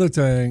out. Another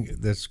thing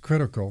that's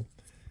critical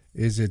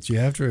is that you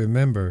have to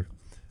remember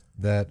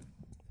that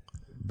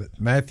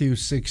Matthew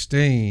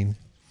 16,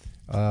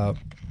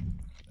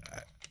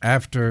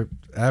 after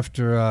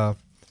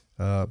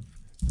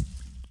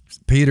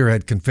Peter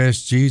had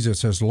confessed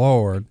Jesus as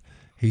Lord,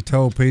 he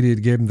told Peter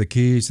to give him the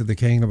keys to the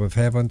kingdom of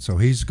heaven, so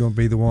he's going to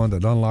be the one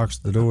that unlocks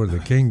the door to the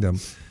kingdom.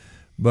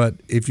 But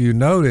if you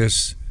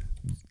notice,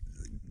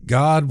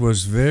 God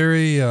was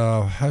very,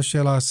 how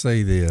shall I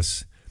say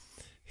this?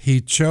 He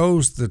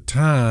chose the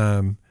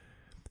time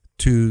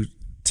to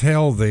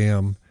tell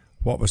them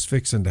what was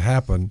fixing to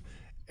happen,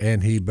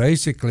 and he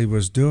basically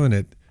was doing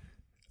it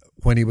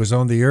when he was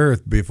on the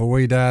earth before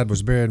he died,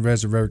 was buried,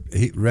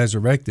 and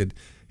resurrected.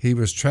 He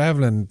was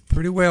traveling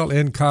pretty well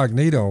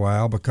incognito a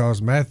while,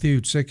 because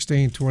Matthew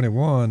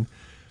 16:21,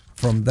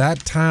 from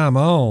that time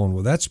on,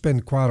 well, that's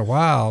been quite a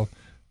while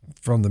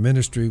from the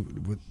ministry,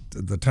 with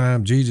the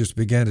time Jesus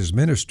began his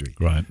ministry.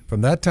 Right.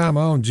 From that time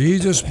on,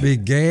 Jesus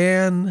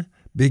began,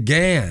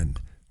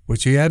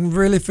 which he hadn't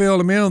really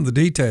filled him in on the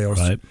details.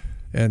 Right.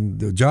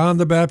 And John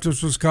the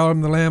Baptist was calling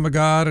him the Lamb of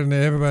God, and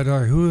everybody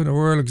like, who in the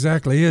world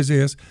exactly is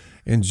this?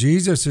 And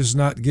Jesus is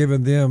not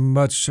giving them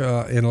much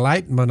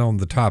enlightenment on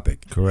the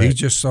topic. Correct. He's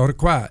just sort of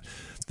quiet.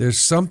 There's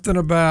something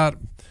about,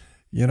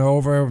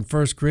 over in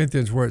 1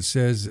 Corinthians where it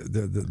says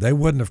they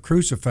wouldn't have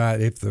crucified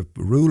if the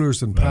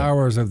rulers and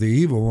powers of the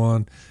evil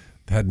one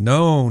had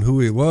known who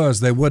he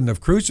was. They wouldn't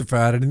have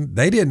crucified him.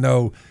 They didn't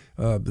know,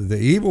 the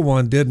evil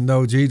one didn't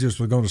know Jesus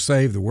was going to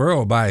save the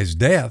world by his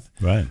death.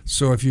 Right.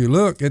 So if you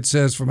look, it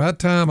says from that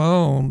time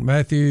on,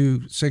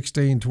 Matthew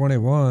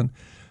 16:21,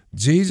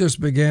 Jesus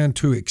began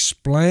to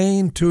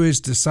explain to his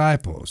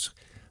disciples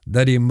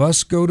that he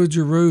must go to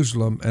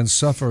Jerusalem and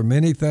suffer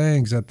many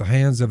things at the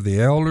hands of the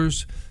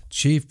elders,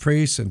 chief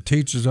priests, and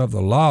teachers of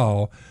the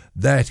law,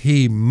 that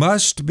he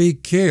must be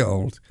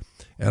killed,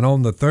 and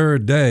on the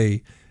third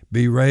day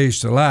be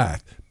raised to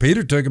life.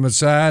 Peter took him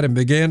aside and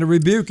began to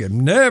rebuke him.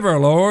 Never,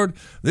 Lord,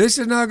 this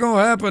is not going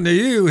to happen to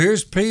you.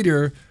 Here's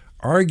Peter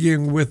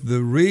arguing with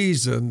the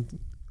reason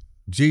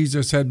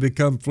Jesus had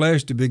become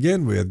flesh to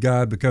begin with,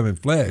 God becoming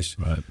flesh.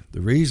 Right.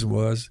 The reason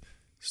was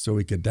so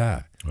he could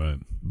die, right,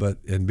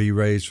 and be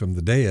raised from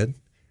the dead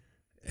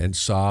and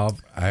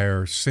solve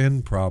our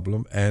sin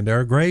problem and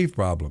our grave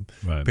problem.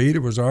 Right.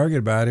 Peter was arguing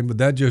about him, but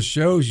that just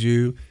shows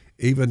you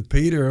Even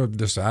Peter, a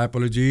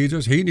disciple of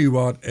Jesus, he knew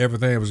what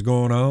everything was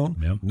going on.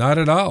 Yep. Not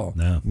at all.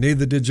 No.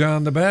 Neither did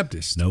John the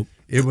Baptist. Nope.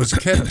 It was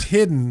kept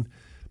hidden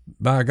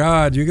by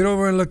God. You get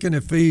over and look in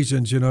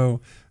Ephesians,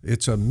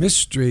 it's a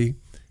mystery,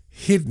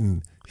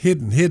 hidden.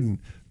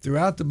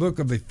 Throughout the book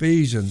of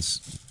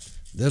Ephesians,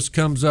 this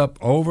comes up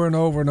over and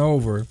over and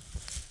over.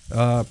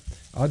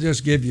 I'll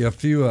just give you a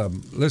few of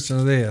them. Listen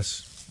to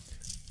this.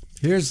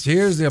 Here's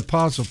the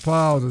Apostle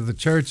Paul to the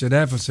church at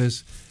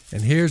Ephesus,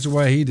 and here's the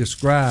way he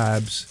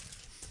describes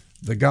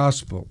the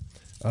gospel.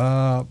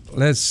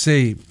 Let's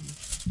see.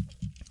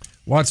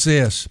 What's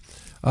this?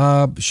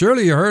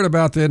 Surely you heard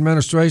about the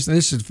administration.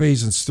 This is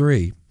Ephesians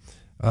 3.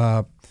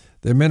 The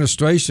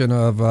administration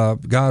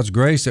of God's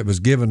grace that was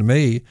given to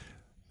me.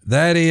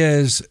 That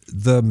is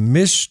the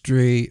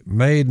mystery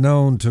made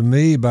known to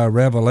me by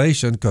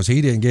revelation, because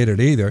he didn't get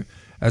it either,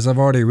 as I've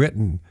already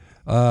written.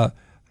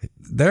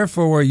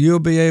 Therefore, you'll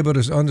be able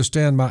to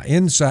understand my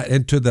insight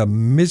into the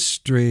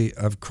mystery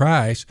of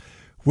Christ,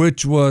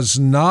 which was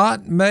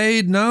not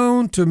made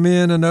known to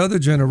men in other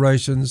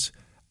generations,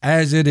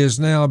 as it has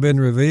now been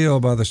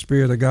revealed by the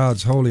Spirit of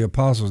God's holy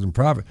apostles and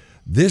prophets.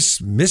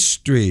 This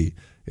mystery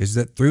is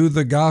that through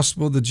the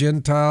gospel, the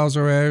Gentiles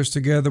are heirs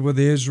together with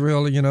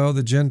Israel,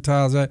 the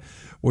Gentiles.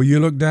 Well, you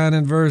look down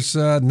in verse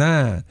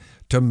 9.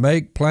 To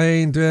make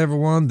plain to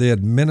everyone the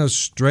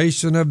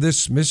administration of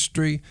this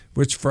mystery,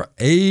 which for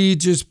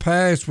ages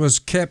past was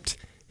kept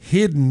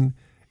hidden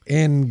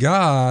in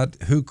God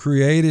who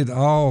created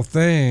all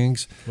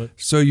things. What?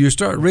 So you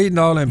start reading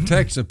all them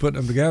texts and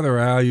putting them together,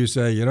 Al, you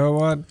say, you know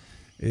what?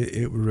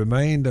 It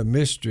remained a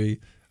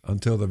mystery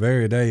until the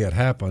very day it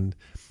happened.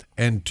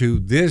 And to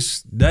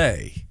this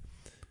day,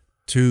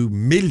 to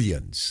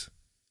millions,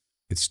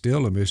 it's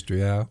still a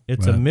mystery, Al.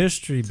 It's a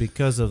mystery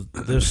because of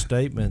this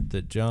statement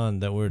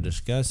that we're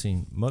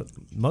discussing.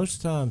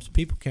 Most times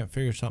people can't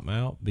figure something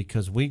out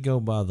because we go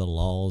by the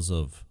laws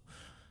of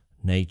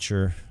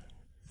nature,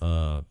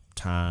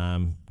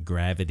 time,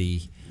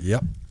 gravity.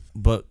 Yep.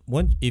 But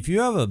if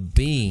you have a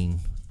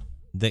being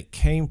that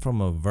came from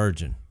a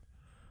virgin,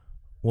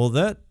 well,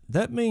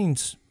 that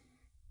means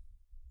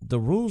the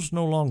rules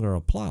no longer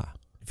apply.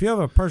 If you have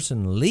a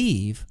person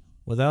leave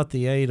without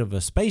the aid of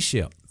a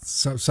spaceship,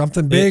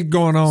 something big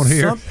going on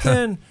here.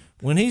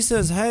 When he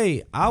says,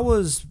 hey, I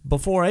was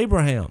before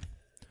Abraham,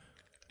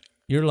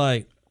 you're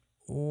like,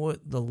 what?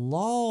 The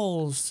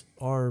laws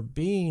are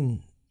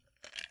being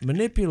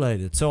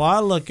manipulated. So I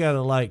look at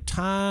it like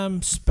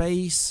time,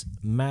 space,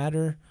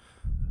 matter.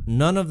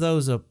 None of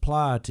those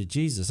apply to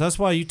Jesus. That's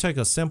why you take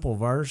a simple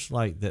verse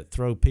like that,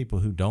 throw people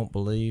who don't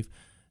believe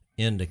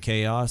into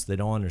chaos, they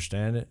don't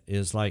understand it,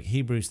 is like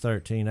Hebrews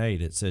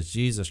 13:8. It says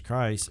Jesus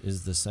Christ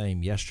is the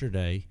same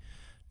yesterday,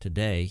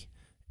 today,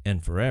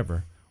 and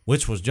forever,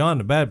 which was John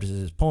the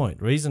Baptist's point.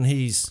 The reason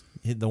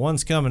the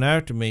one's coming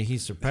after me, he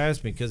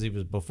surpassed me because he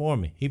was before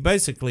me. He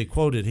basically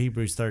quoted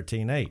Hebrews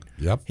 13:8.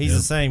 Yep. He's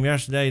the same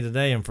yesterday,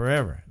 today, and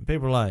forever. And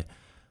people are like,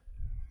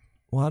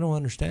 well, I don't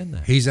understand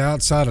that. He's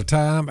outside of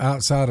time,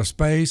 outside of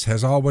space,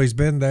 has always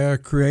been there,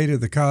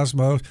 created the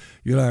cosmos.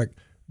 You're like,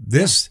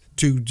 this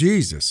to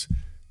Jesus,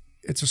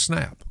 it's a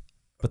snap.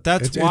 But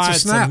that's why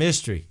it's a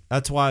mystery.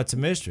 That's why it's a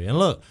mystery. And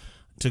look,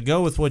 to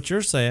go with what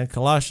you're saying,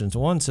 Colossians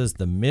 1 says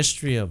the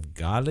mystery of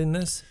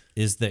godliness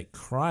is that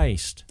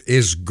Christ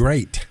is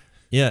great.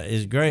 Yeah,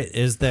 is great.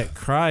 Is that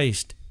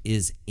Christ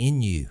is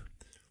in you.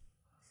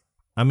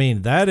 I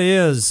mean, that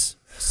is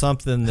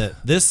something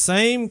that this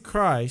same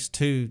Christ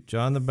who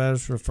John the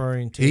Baptist is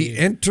referring to. He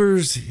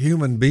enters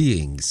human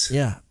beings.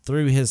 Yeah,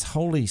 through his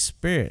Holy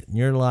Spirit. And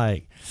you're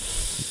like,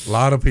 a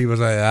lot of people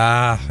say,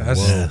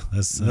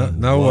 that's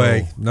no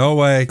way.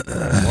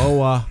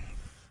 Whoa.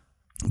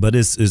 But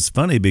it's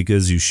funny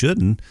because you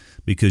shouldn't,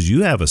 because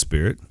you have a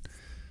spirit.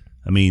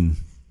 I mean,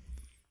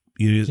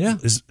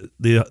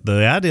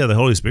 the idea of the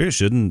Holy Spirit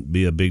shouldn't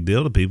be a big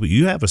deal to people.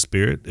 You have a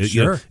spirit.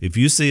 Sure. If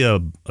you see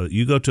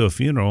you go to a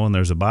funeral and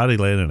there's a body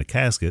laying in a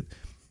casket,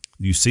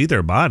 you see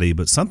their body,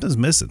 but something's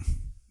missing.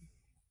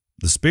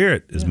 The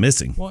spirit is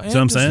missing. Well, see what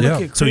I'm saying?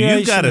 Yeah. So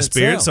you've got a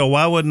spirit. So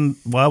why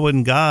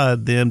wouldn't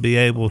God then be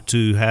able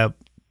to have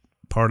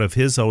part of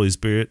His Holy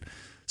Spirit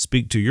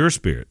speak to your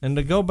spirit? And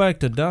to go back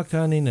to duck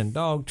hunting and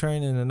dog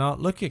training and all,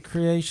 look at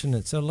creation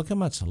itself. Look how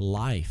much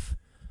life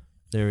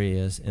there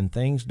is, and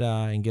things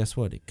die, and guess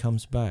what? It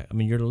comes back. I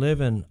mean, you're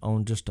living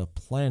on just a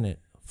planet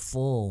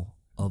full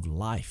of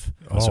life.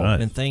 That's right.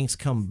 And things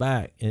come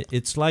back.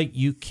 It's like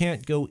you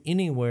can't go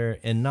anywhere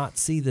and not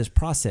see this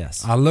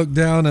process. I looked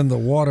down in the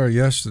water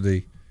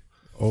yesterday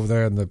over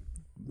there in the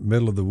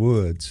middle of the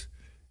woods.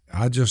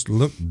 I just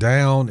looked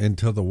down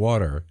into the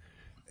water,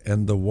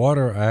 and the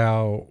water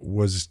owl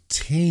was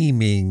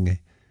teeming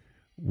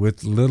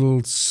with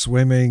little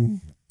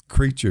swimming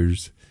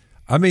creatures.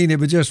 I mean, it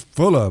was just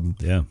full of them.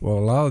 Yeah. Well,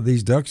 a lot of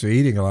these ducks are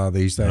eating a lot of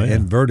these things,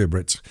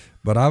 invertebrates.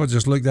 But I would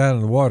just look down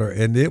in the water,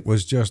 and it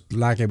was just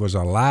like it was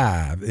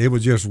alive. It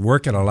was just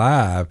working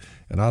alive.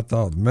 And I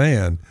thought,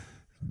 man,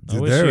 I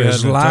wish there you is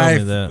hadn't life.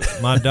 told me that.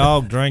 My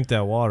dog drank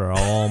that water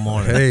all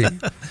morning. Hey,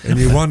 and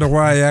you wonder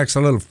why he acts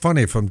a little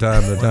funny from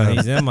time to Well, time.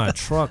 he's in my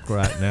truck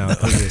right now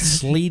because it's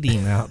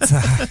sleeting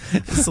outside.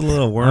 It's a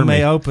little I wormy.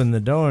 may open the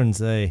door and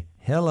say,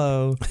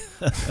 hello,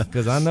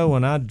 because I know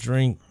when I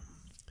drink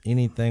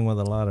anything with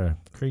a lot of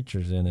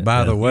creatures in it.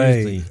 By the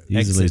way,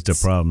 usually leads to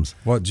problems.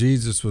 What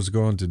Jesus was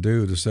going to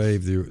do to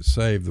save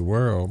the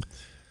world,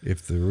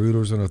 if the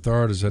rulers and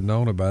authorities had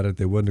known about it,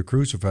 they wouldn't have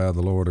crucified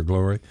the Lord of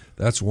glory.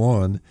 That's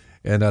one.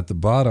 And at the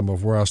bottom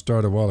of where I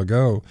started a while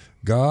ago,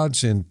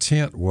 God's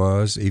intent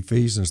was,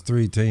 Ephesians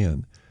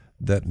 3:10,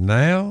 that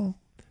now,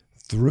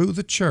 through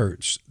the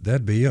church,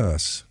 that'd be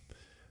us,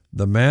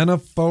 the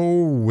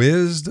manifold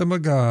wisdom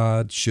of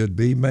God should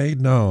be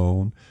made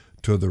known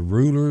to the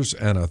rulers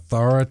and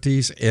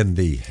authorities in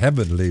the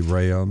heavenly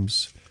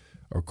realms,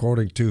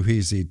 according to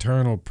his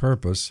eternal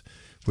purpose,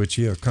 which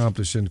he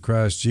accomplished in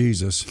Christ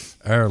Jesus,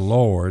 our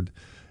Lord,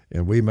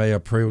 and we may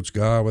approach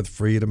God with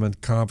freedom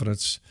and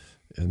confidence.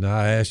 And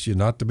I ask you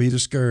not to be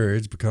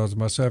discouraged because of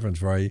my sufferings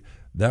for you.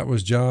 That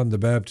was John the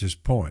Baptist's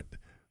point.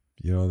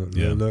 You know,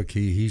 look,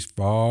 he's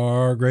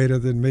far greater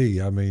than me.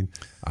 I mean,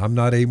 I'm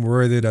not even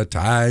worthy to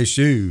tie his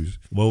shoes.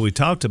 Well, we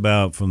talked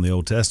about from the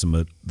Old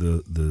Testament,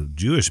 the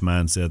Jewish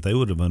mindset, they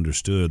would have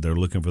understood they're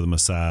looking for the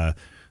Messiah.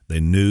 They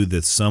knew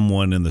that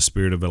someone in the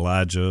spirit of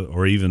Elijah,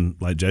 or even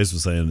like Jase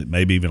was saying,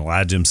 maybe even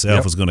Elijah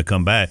himself was going to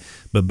come back.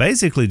 But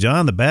basically,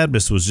 John the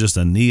Baptist was just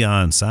a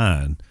neon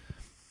sign.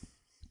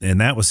 And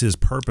that was his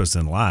purpose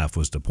in life,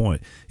 was to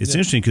point. It's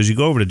interesting because you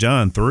go over to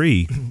John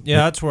 3. Yeah,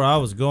 that's where I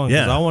was going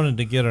because I wanted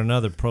to get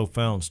another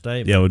profound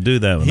statement. Yeah, we'll do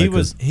that one.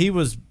 He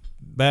was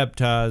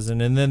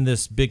baptizing, and then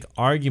this big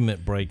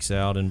argument breaks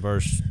out in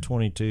verse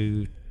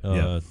 22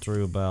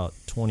 through about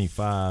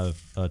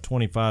 25.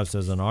 25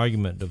 says, an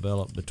argument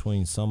developed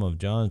between some of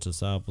John's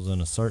disciples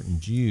and a certain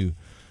Jew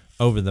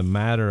over the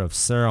matter of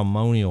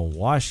ceremonial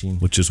washing.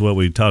 Which is what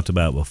we talked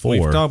about before.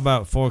 We've talked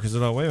about it before because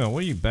they're like, wait a minute,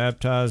 what are you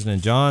baptizing?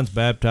 And John's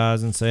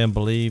baptizing, saying,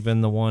 believe in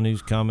the one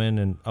who's coming.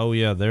 And, oh,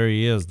 yeah, there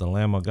he is, the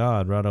Lamb of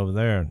God right over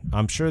there.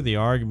 I'm sure the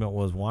argument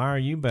was, why are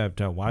you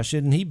baptized? Why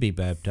shouldn't he be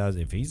baptized?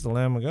 If he's the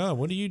Lamb of God,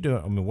 what are you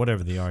doing? I mean,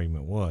 whatever the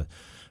argument was.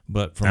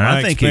 But from my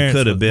experience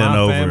with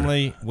my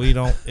family,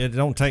 it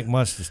don't take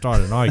much to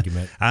start an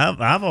argument.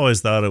 I've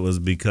always thought it was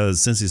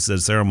because since he said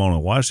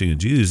ceremonial washing of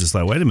Jews, it's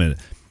like, wait a minute.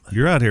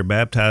 You're out here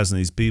baptizing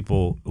these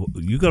people.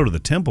 You go to the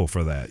temple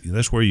for that.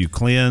 That's where you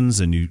cleanse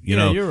and you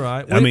know. You're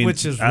right. I mean,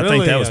 which is I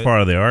think that was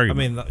part of the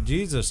argument. I mean,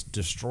 Jesus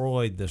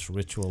destroyed this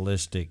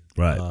ritualistic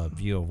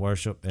view of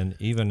worship, and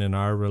even in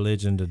our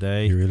religion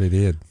today, He really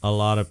did. A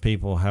lot of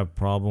people have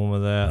problem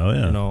with that. Oh,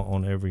 yeah. You know,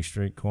 on every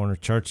street corner,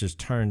 churches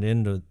turned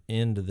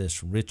into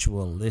this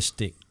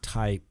ritualistic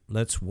type.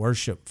 Let's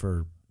worship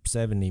for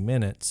 70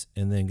 minutes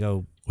and then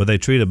go. Well, they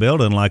treat a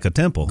building like a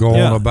temple. Go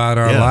on about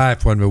our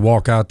life when we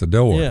walk out the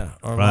door. Yeah,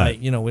 or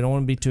like, you know, we don't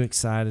want to be too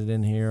excited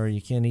in here, or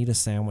you can't eat a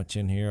sandwich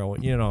in here, or,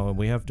 you know,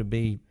 we have to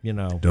be, you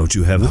know. Don't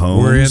you have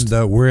homes?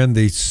 We're in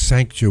the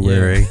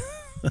sanctuary.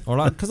 Yeah. Or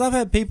like, because I've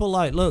had people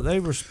like, look, they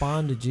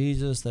respond to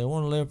Jesus, they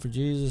want to live for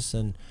Jesus,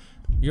 and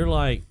you're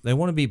like, they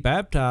want to be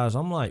baptized.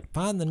 I'm like,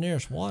 find the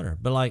nearest water.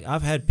 But like,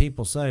 I've had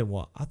people say,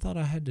 well, I thought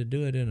I had to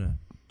do it in a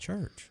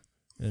church.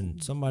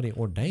 And somebody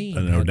ordained.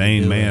 An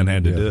ordained man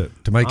had to do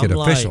it. To make it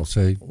official, like,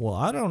 see. Well,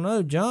 I don't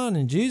know. John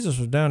and Jesus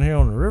was down here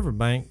on the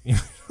riverbank. You know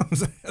what I'm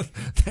saying?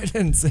 They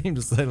didn't seem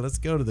to say, let's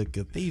go to the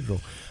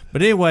cathedral.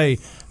 But anyway,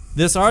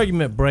 this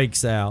argument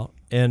breaks out.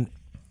 And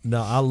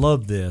now I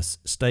love this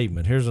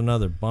statement. Here's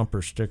another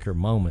bumper sticker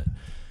moment.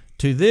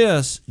 To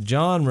this,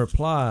 John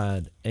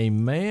replied, a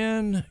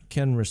man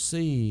can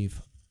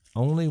receive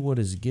only what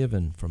is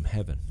given from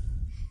heaven.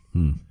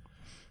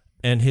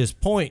 And his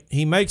point,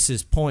 he makes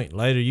his point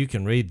later. You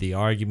can read the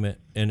argument.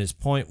 And his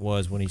point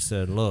was when he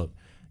said, look,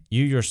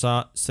 you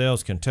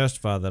yourselves can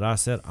testify that I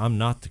said I'm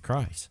not the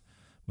Christ,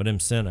 but am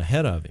sent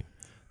ahead of him.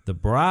 The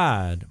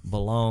bride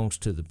belongs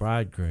to the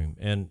bridegroom.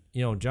 And,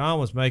 you know, John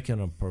was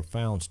making a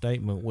profound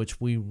statement, which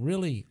we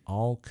really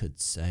all could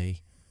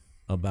say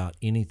about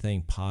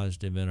anything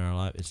positive in our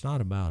life. It's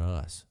not about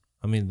us.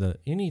 I mean,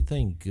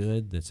 anything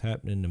good that's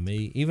happening to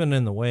me, even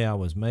in the way I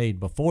was made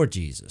before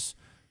Jesus,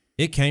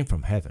 it came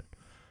from heaven.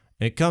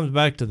 It comes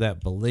back to that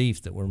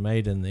belief that we're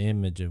made in the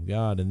image of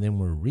God, and then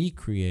we're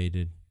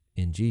recreated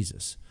in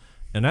Jesus,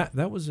 and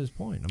that was his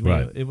point. I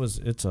mean,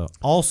 it's an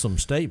awesome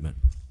statement,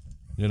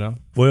 you know.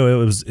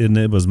 Well,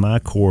 it was my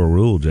core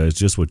rule, Jay. It's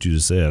just what you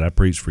just said. I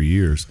preached for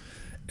years,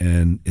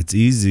 and it's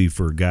easy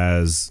for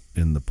guys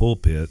in the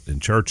pulpit in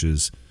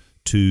churches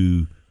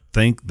to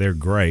think they're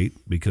great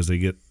because they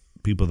get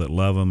people that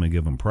love them and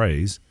give them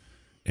praise.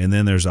 And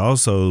then there's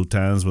also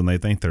times when they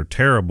think they're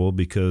terrible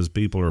because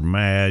people are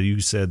mad.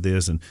 You said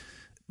this,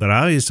 but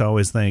I used to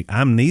always think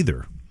I'm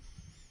neither.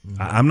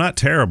 I'm not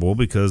terrible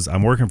because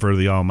I'm working for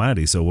the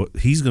Almighty. So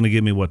He's going to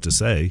give me what to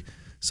say.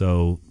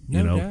 So,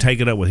 No doubt. take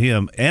it up with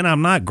him. And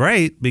I'm not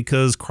great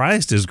because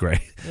Christ is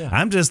great. Yeah.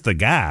 I'm just the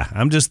guy.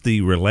 I'm just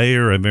the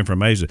relayer of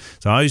information.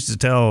 So I used to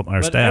tell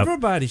our staff,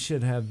 everybody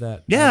should have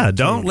that. yeah, attitude.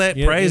 don't let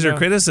praise or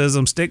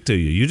criticism stick to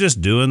you. You're just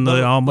doing the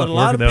But a work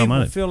lot of of the people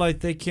Almighty. feel like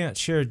they can't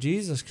share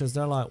Jesus because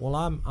they're like, well,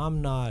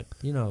 I'm not,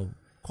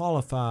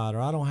 qualified,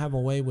 or I don't have a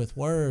way with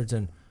words,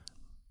 and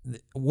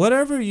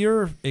whatever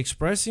you're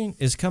expressing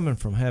is coming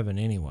from heaven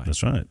anyway.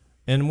 That's right.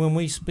 And when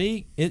we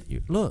speak,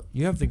 look,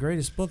 you have the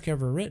greatest book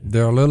ever written.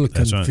 They're a little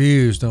That's right.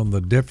 confused on the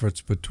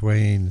difference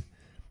between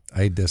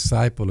a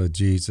disciple of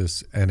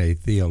Jesus and a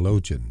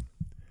theologian.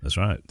 That's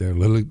right. They're a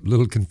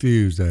little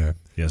confused there.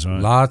 That's right.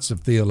 Lots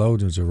of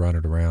theologians are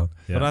running around.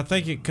 Yeah. But I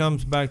think it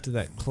comes back to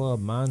that club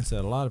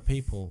mindset. A lot of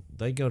people,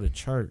 they go to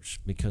church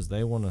because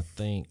they want to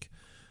think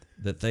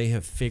that they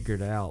have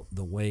figured out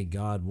the way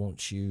God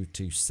wants you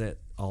to set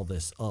all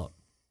this up.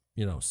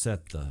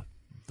 Set the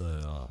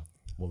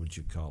what would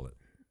you call it?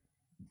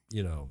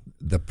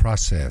 The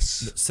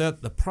process.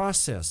 Set the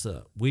process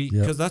up.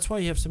 Because that's why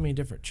you have so many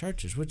different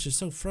churches, which is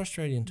so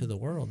frustrating to the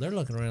world. They're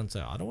looking around and say,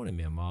 I don't want to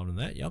be involved in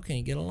that. Y'all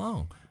can't get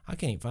along. I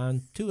can't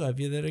find two of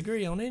you that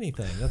agree on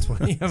anything. That's why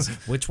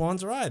which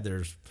one's right?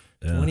 There's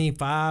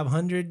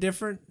 2,500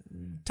 different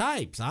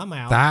types. I'm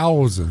out.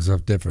 Thousands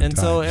of different And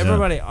types. so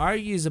everybody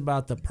argues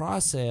about the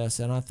process,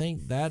 and I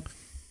think that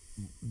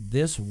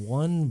this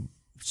one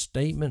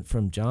statement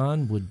from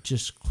John would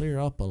just clear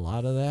up a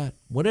lot of that.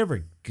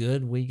 Whatever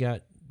good we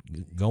got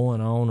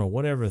going on or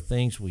whatever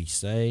things we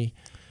say,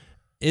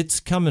 it's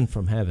coming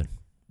from heaven.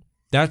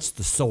 That's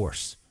the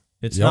source.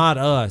 It's not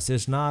us.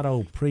 It's not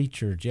old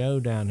preacher Joe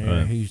down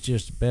here who's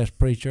just the best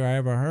preacher I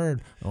ever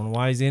heard. I don't know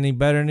why he's any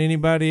better than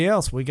anybody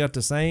else. We got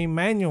the same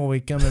manual we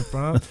coming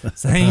from,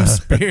 same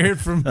spirit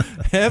from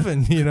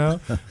heaven,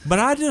 But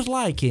I just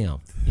like him,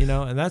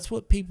 and that's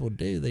what people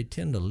do. They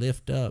tend to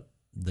lift up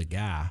the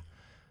guy,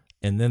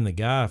 and then the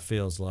guy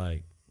feels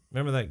like,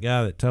 remember that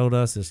guy that told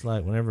us it's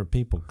like whenever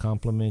people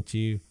compliment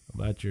you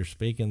about your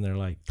speaking, they're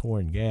like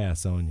pouring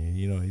gas on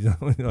you. He's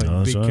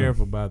like, be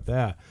careful about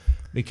that.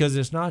 Because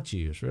it's not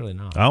you. It's really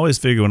not. I always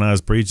figured when I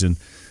was preaching,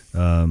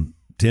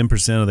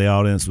 10% of the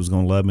audience was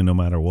going to love me no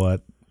matter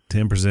what.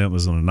 10%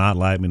 was going to not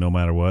like me no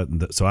matter what.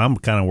 And so I'm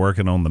kind of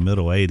working on the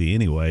middle 80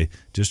 anyway,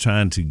 just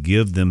trying to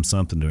give them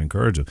something to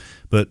encourage them.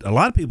 But a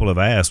lot of people have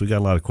asked, we got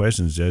a lot of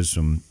questions, Jase,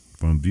 from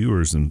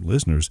viewers and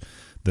listeners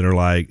that are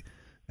like,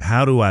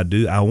 how do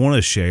I want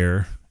to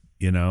share,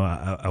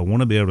 I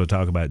want to be able to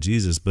talk about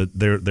Jesus, but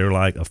they're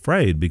like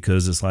afraid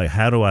because it's like,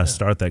 how do I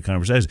start that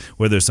conversation?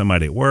 Whether it's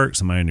somebody at work,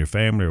 somebody in your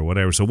family or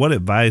whatever. So what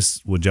advice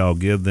would y'all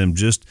give them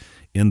just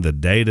in the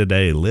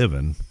day-to-day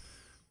living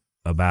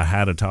about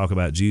how to talk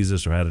about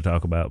Jesus or how to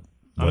talk about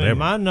whatever? I mean,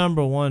 my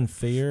number one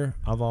fear,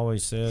 I've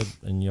always said,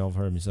 and y'all have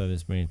heard me say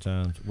this many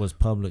times, was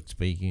public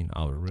speaking.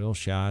 I was real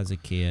shy as a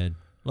kid.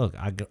 Look,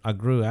 I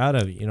grew out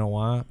of it. You know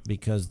why?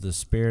 Because the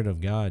Spirit of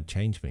God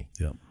changed me.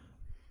 Yep.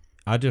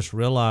 I just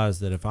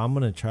realized that if I'm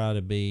going to try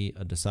to be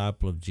a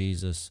disciple of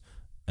Jesus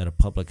at a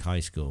public high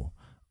school,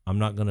 I'm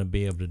not going to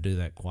be able to do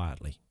that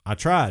quietly. I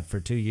tried for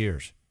 2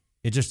 years.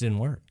 It just didn't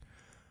work.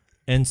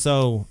 And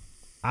so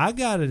I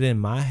got it in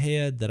my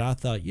head that I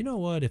thought, you know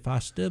what, if I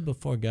stood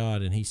before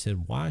God and he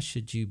said, why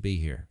should you be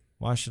here?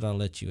 Why should I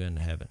let you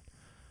into heaven?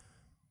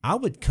 I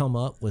would come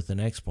up with an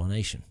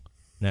explanation.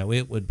 Now,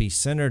 it would be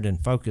centered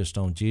and focused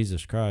on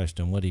Jesus Christ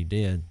and what he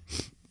did,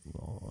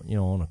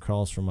 on a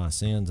cross for my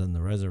sins and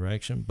the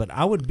resurrection. But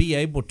I would be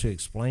able to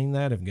explain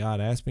that if God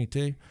asked me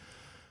to.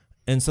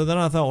 And so then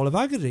I thought, well, if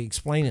I could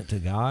explain it to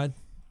God,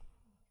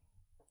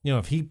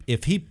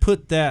 if he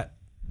put that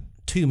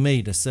to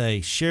me to say,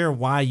 share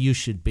why you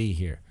should be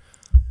here,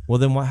 well,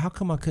 then how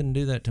come I couldn't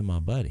do that to my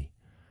buddy?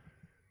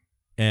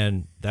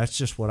 And that's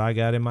just what I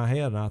got in my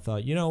head. And I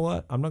thought, you know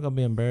what? I'm not going to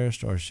be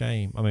embarrassed or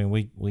ashamed. I mean,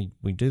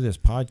 we do this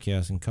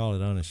podcast and call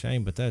it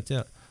Unashamed, but that's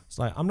it. It's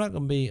like, I'm not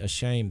going to be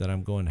ashamed that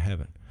I'm going to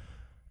heaven.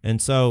 And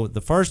so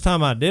the first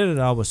time I did it,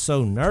 I was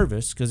so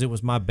nervous because it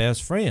was my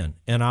best friend.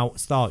 And I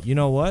thought, you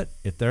know what?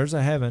 If there's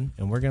a heaven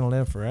and we're going to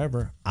live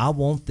forever, I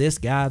want this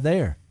guy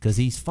there because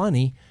he's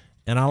funny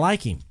and I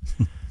like him.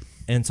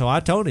 And so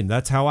I told him,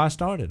 that's how I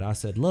started. I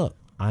said, look,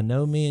 I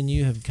know me and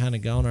you have kind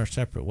of gone our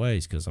separate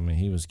ways because, I mean,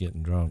 he was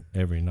getting drunk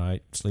every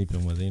night,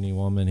 sleeping with any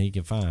woman he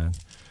could find,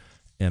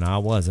 and I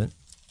wasn't.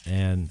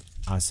 And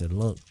I said,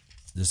 look,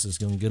 this is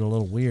going to get a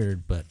little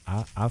weird, but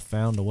I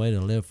found a way to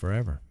live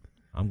forever.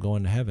 I'm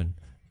going to heaven.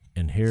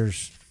 And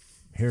here's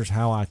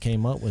how I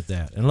came up with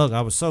that. And look,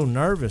 I was so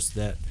nervous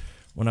that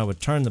when I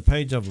would turn the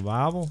page of the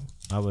Bible,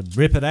 I would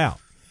rip it out.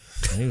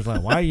 And he was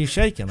like, why are you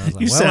shaking? I was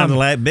like, You sounded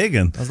like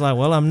biggin'. I was like,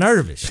 well, I'm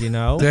nervous, To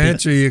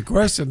answer your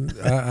question,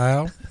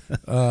 Al,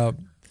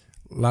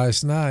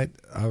 last night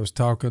I was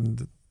talking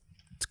to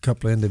a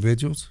couple of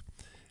individuals,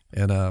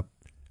 and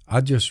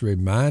I just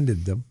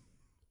reminded them.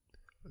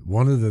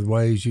 One of the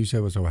ways you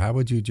said was, so how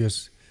would you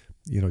just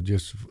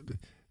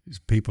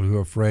people who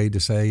are afraid to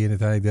say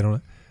anything, they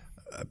don't.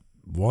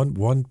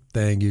 One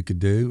thing you could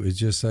do is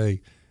just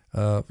say,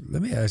 let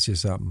me ask you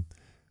something.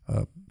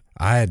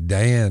 I had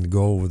Dan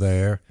go over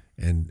there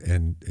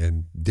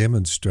and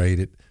demonstrate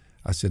it.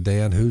 I said,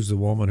 Dan, who's the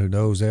woman who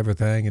knows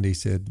everything? And he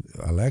said,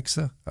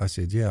 Alexa. I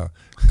said, yeah.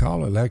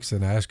 Call Alexa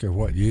and ask her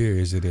what year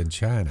is it in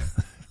China.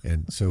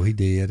 And so he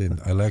did, and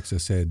Alexa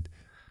said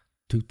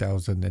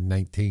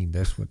 2019.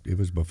 That's what it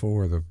was,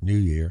 before the new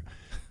year.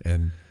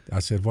 And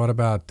I said, what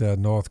about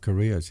North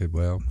Korea? I said,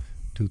 well,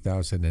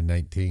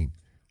 2019.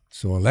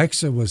 So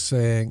Alexa was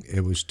saying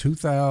it was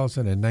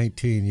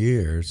 2019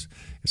 years.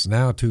 It's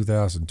now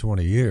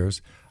 2020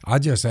 years. I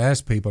just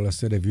asked people, I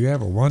said, have you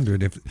ever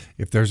wondered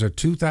if there's a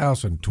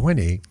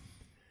 2020,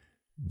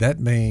 that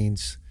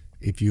means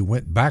if you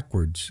went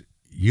backwards,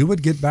 you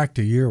would get back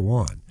to year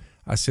one.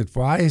 I said,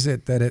 why is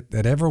it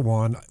that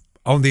everyone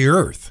on the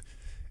earth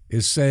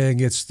is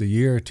saying it's the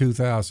year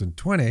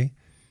 2020,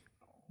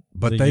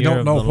 but they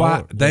don't know why?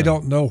 Lord. They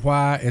don't know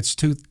why it's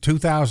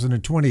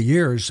 2020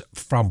 years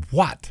from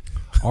what?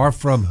 Or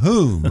from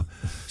whom?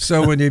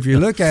 So if you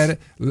look at it,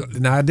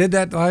 now I did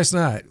that last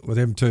night with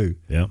him too.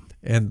 Yeah.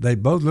 And they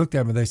both looked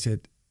at me and they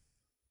said,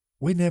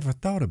 we never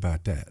thought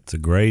about that. It's a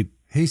great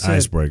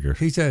icebreaker.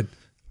 He said,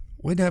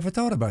 we never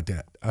thought about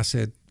that. I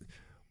said,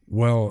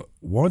 well,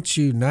 once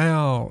you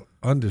now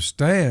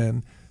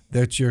understand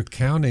that you're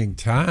counting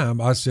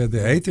time, I said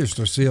the atheists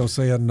are still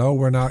saying, no,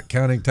 we're not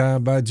counting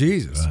time by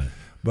Jesus. Right.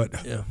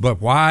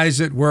 But why is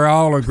it we're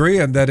all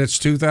agreeing that it's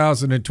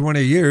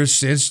 2020 years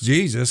since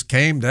Jesus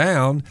came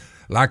down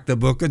like the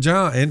book of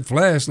John, in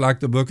flesh,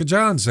 like the book of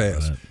John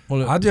says? Right.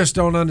 Well, I just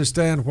don't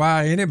understand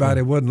why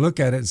anybody wouldn't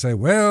look at it and say,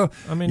 well,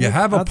 you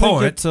have a point. I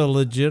think it's a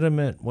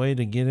legitimate way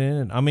to get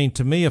in it. I mean,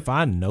 to me, if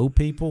I know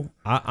people,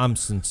 I'm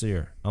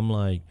sincere. I'm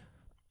like,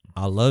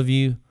 I love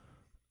you.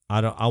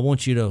 I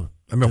want you to.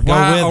 I mean,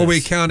 why are we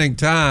counting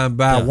time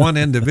by one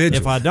individual?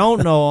 If I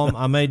don't know them,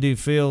 I may do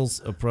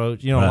Phil's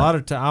approach. You know, a lot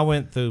of time I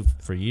went through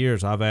for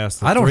years. I've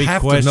asked. I don't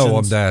have to know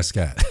them to ask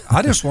that.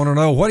 I just want to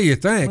know, what do you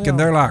think? Well, and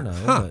they're like,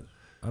 huh?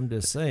 I'm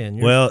just saying.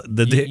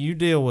 You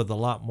deal with a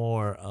lot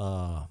more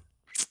of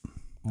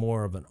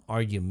an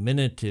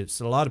argumentative.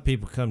 So a lot of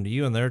people come to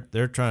you and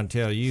they're trying to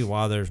tell you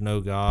why there's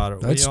no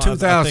God. That's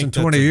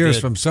 2020 years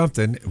from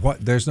something.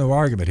 There's no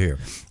argument here.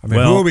 I mean,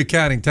 who are we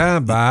counting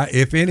time by,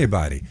 if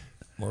anybody?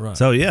 Right.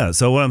 So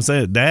what I'm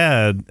saying,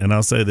 Dad, and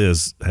I'll say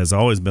this, has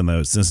always been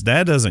though, since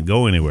Dad doesn't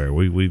go anywhere,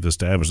 we've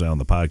established that on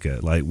the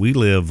podcast. Like, we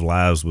live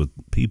lives with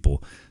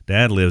people.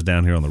 Dad lives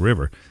down here on the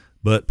river,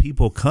 but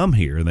people come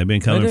here, and they've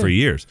been coming for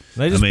years.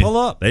 They just pull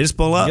up. They just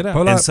pull up.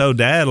 And so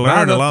Dad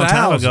learned a long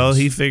time ago,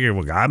 he figured,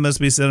 well, God must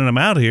be sending them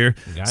out here.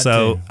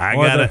 I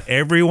got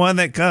everyone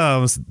that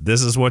comes,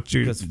 this is what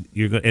you're going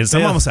to. And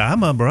some of them say,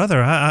 I'm a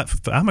brother.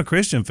 I'm a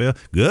Christian, Phil.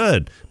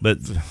 Good. But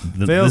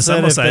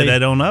some will say they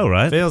don't know,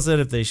 right? Phil said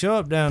if they show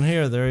up down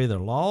here, they're either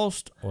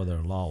lost or they're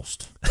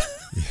lost.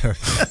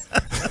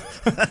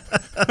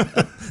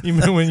 You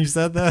remember when you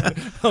said that?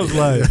 I was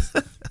like,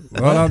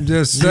 well, I'm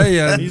just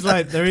saying. He's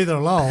like, they're either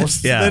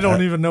lost, they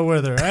don't even know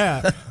where they're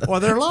at, or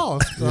they're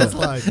lost. So I was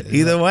like,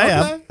 either way,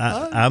 okay,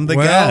 I'm the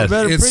guy.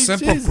 It's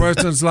simple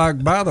questions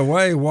like, by the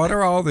way, what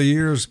are all the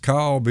years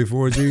called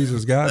before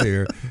Jesus got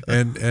here?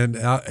 And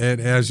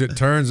as it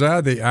turns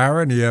out, the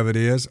irony of it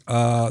is,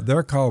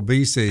 they're called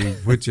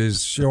BC, which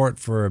is short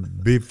for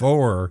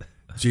before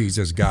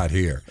Jesus got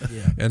here.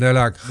 Yeah. And they're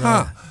like,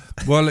 huh.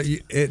 Well,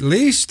 at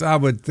least I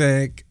would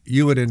think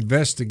you would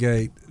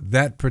investigate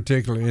that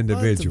particular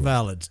individual. That's a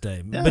valid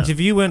statement. Yeah. But if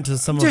you went to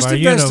some of our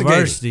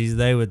universities,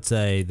 they would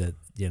say that,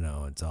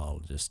 it's all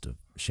just a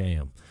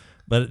sham.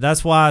 But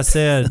that's why I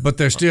said. But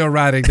they're still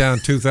writing down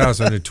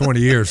 2020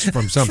 years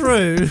from something.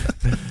 True.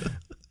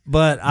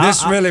 But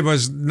this really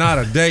was not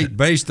a date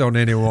based on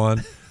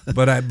anyone.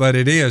 But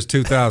it is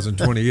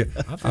 2020 years.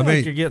 I feel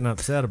like you're getting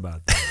upset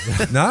about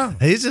that. No,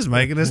 he's just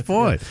making his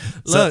point.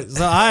 Look,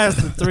 so I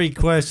asked the 3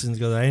 questions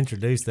because I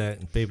introduced that,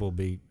 and people will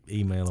be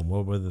emailing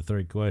what were the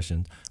 3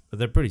 questions, but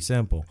they're pretty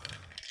simple.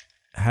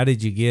 How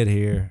did you get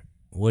here?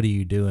 What are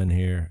you doing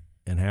here?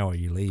 And how are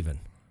you leaving?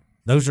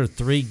 Those are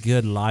 3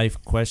 good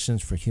life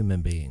questions for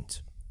human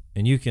beings,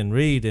 and you can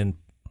read in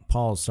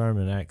Paul's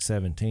sermon, Acts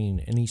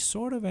 17, and he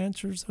sort of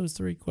answers those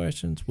 3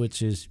 questions,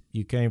 which is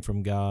you came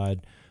from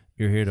God.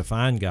 You're here to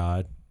find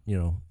God,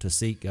 to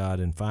seek God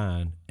and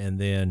find. And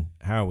then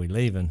how are we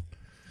leaving?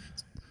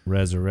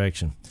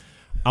 Resurrection.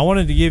 I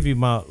wanted to give you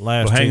my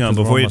last. Well, hang on.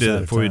 Before you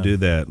do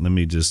that, let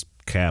me just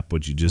cap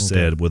what you just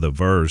said with a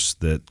verse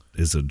that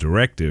is a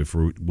directive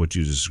for what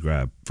you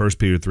described. 1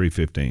 Peter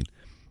 3:15.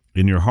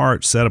 In your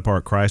heart, set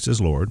apart Christ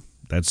as Lord.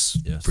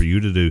 That's for you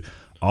to do.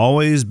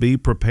 Always be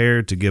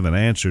prepared to give an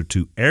answer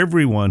to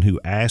everyone who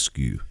asks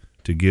you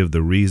to give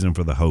the reason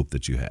for the hope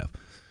that you have.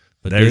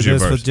 But there's do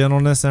this with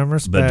gentleness and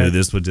respect. But do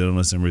this with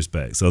gentleness and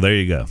respect. So there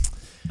you go.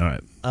 All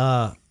right.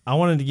 I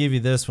wanted to give you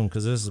this one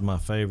because this is my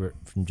favorite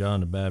from John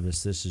the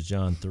Baptist. This is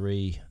John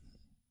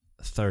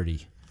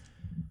 3:30.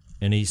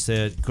 And he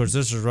said, of course,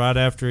 this is right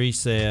after he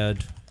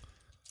said,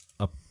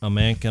 a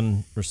man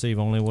can receive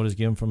only what is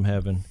given from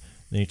heaven.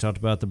 Then he talked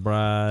about the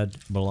bride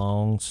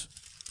belongs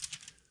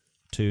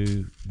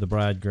to the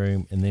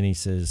bridegroom. And then he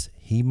says,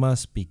 he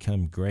must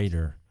become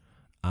greater.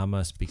 I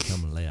must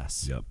become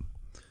less. Yep.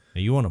 Now,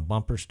 you want a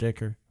bumper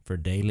sticker for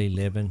daily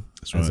living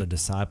That's as right. a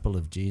disciple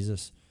of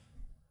Jesus,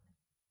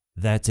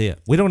 that's it.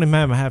 We don't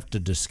even have to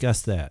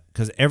discuss that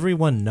because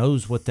everyone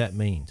knows what that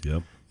means.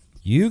 Yep.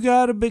 You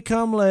got to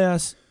become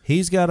less.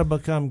 He's got to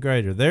become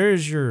greater.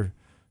 There's your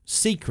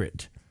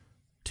secret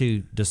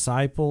to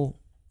disciple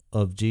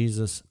of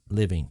Jesus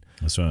living.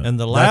 That's right. And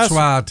the last, That's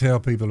why I tell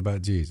people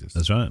about Jesus.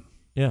 That's right.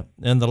 yeah.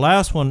 And the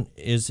last one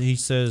is he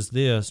says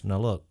this. Now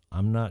look,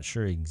 I'm not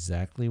sure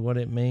exactly what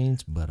it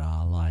means, but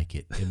I like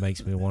it. It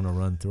makes me want to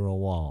run through a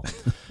wall.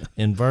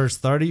 In verse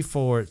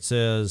 34, it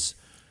says,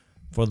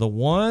 "For the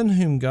one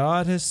whom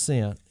God has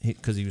sent,"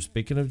 because he was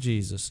speaking of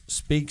Jesus,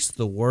 "speaks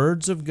the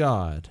words of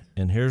God."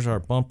 And here's our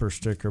bumper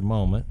sticker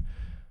moment.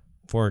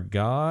 "For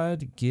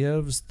God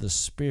gives the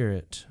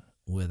Spirit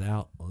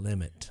without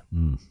limit."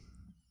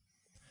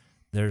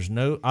 There's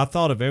no, I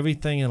thought of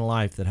everything in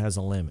life that has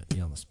a limit. You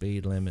know, the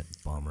speed limit,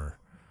 bummer,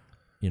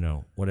 you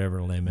know,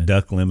 whatever limit.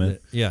 Duck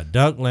limit. Yeah,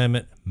 duck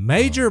limit,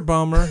 major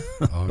bummer.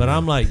 Oh, But yeah.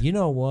 I'm like, you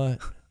know what?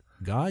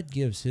 God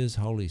gives his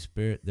Holy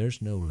Spirit.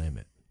 There's no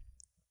limit.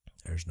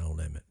 There's no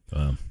limit.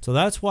 So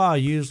that's why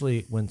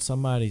usually when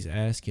somebody's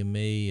asking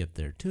me if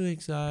they're too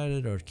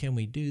excited or can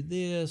we do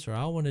this or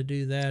I want to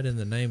do that in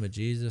the name of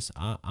Jesus,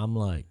 I'm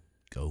like,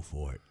 go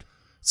for it.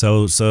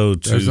 So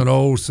There's an to,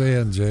 old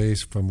saying,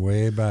 Jase, from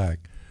way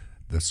back.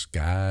 The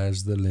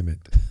sky's the limit.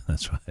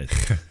 that's right,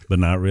 but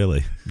not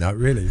really. Not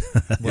really.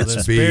 Well, the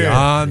It's Spirit-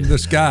 beyond the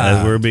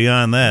sky. We're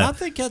beyond And I that.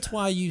 think that's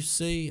why you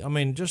see, I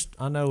mean,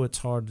 I know it's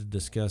hard to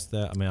discuss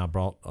that. I mean, I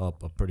brought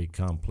up a pretty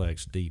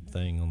complex, deep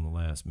thing on the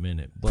last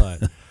minute,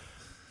 but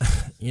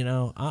you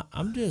know,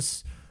 I'm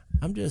just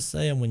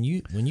saying when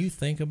you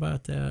think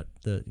about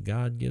that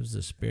God gives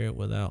the Spirit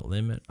without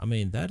limit, I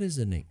mean, that is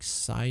an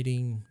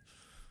exciting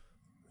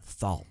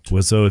thought.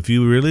 Well, so if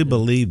you really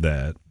believe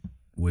that,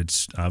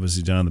 which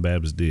obviously John the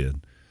Baptist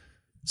did,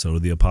 so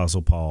did the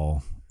Apostle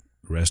Paul,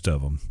 the rest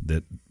of them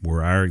that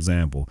were our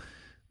example,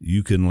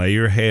 you can lay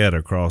your head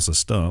across a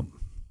stump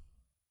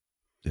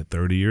at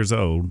 30 years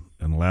old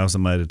and allow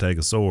somebody to take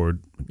a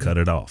sword and cut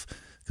it off.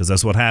 Because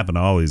that's what happened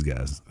to all these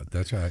guys.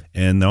 That's right.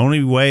 And the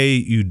only way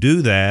you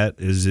do that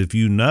is if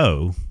you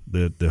know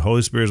that the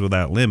Holy Spirit is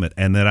without limit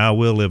and that I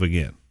will live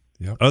again.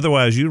 Yep.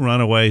 Otherwise, you run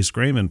away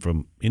screaming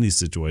from any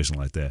situation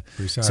like that.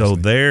 Precisely. So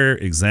their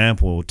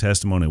example,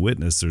 testimony,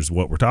 witness is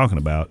what we're talking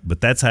about,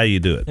 but that's how you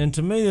do it. And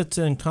to me, it's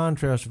in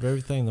contrast with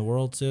everything the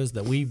world says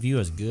that we view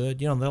as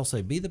good. You know, they'll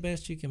say, be the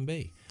best you can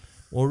be.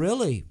 Well,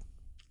 really,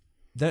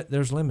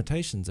 there's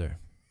limitations there.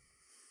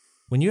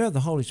 When you have the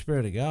Holy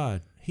Spirit of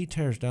God, he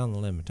tears down the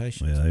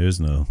limitations. Yeah, there's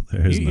no.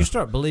 You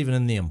start believing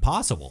in the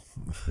impossible,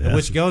 Yeah.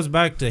 which goes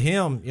back to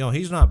him. You know,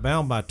 he's not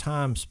bound by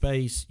time,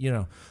 space. You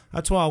know,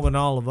 that's why when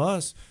all of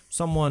us,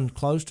 someone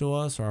close to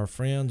us, or our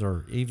friends,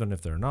 or even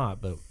if they're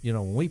not, but you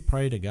know, when we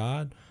pray to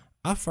God,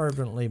 I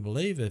fervently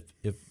believe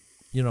if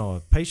you know a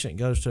patient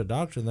goes to a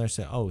doctor and they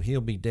say, "Oh,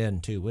 he'll be dead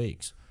in 2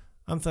 weeks,"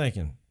 I'm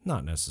thinking,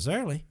 not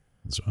necessarily.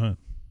 That's right.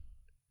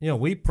 You know,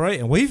 we pray,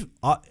 and we've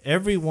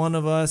every one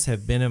of us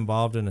have been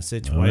involved in a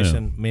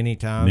situation many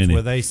times Many.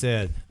 where they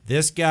said,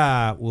 "This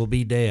guy will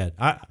be dead."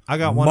 I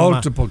got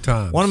Multiple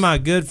times. One of my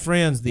good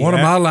friends. One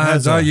of my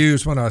lines I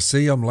use when I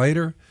see them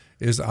later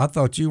is, "I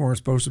thought you weren't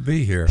supposed to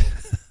be here,"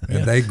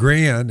 and they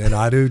grin, and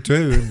I do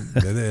too.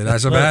 And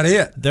that's about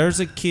it. There's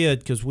a kid,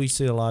 because we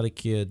see a lot of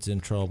kids in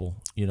trouble,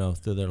 you know,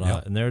 through their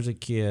life, and there's a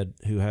kid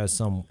who has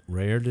some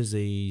rare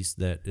disease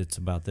that it's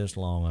about this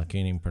long. I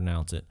can't even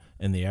pronounce it.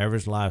 And the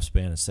average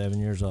lifespan is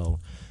 7 years old.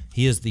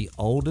 He is the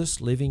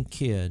oldest living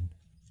kid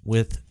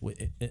with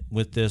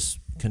this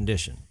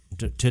condition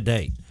to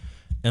date.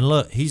 And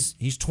look,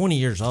 he's 20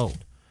 years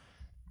old.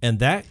 And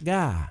that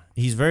guy,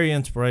 he's very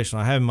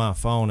inspirational. I have him on my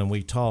phone, and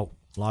we talk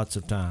lots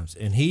of times.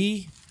 And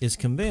he is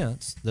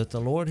convinced that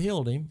the Lord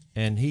healed him,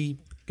 and he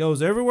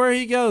goes everywhere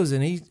he goes,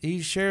 and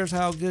he shares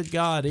how good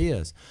God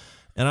is.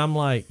 And I'm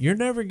like, you're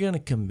never going to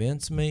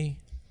convince me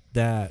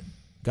that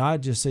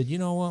God just said, you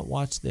know what,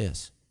 watch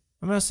this.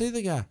 I mean, I see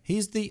the guy.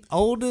 He's the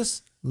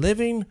oldest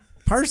living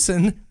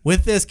person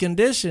with this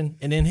condition.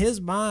 And in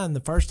his mind, the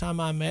first time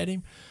I met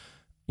him,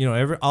 you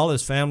know, all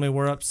his family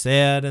were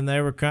upset and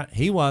they were crying.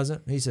 He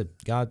wasn't. He said,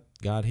 God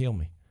healed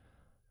me.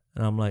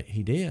 And I'm like,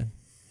 he did?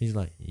 He's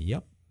like,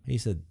 yep. He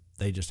said,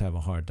 they just have a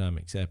hard time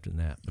accepting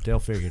that, but they'll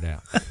figure it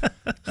out.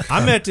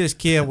 I met this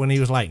kid when he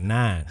was like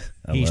 9.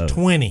 He's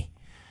 20.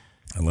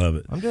 I love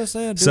it. I'm just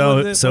saying.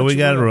 So we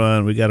got to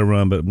run. We got to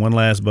run. But one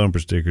last bumper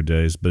sticker,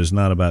 Jase. But it's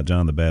not about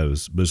John the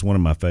Baptist. But it's one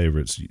of my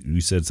favorites. You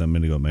said something a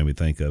minute ago, made me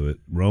think of it.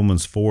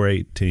 Romans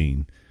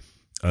 4:18.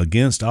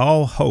 Against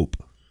all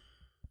hope,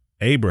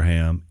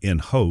 Abraham in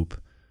hope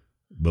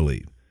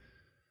believed.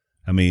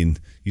 I mean,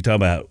 you talk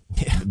about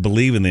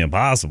believing the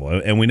impossible,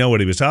 and we know what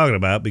he was talking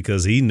about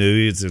because he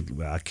knew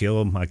I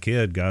kill my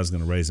kid, God's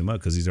going to raise him up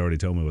because he's already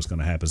told me what's going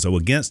to happen. So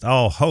against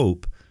all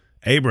hope,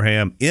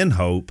 Abraham in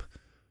hope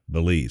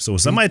believe. So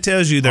if somebody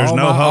tells you there's all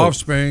no my hope,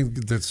 offspring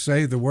that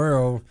save the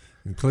world,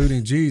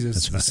 including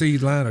Jesus, the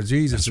seed line of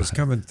Jesus is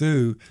coming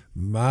through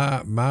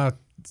my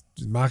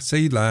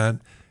seed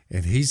line,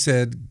 and he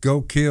said,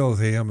 "Go kill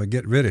him and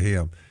get rid of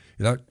him."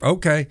 He's like,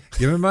 okay,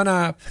 give him my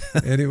knife.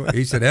 Anyway,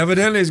 he said,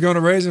 evidently he's going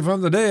to raise him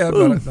from the dead,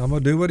 but I'm going to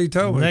do what he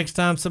told me. Next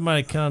time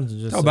somebody comes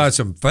and just Talk about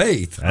some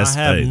faith. That's I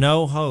have faith.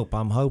 no hope.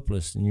 I'm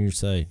hopeless. And you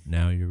say,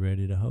 now you're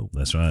ready to hope.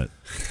 That's right.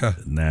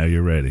 Now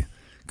you're ready.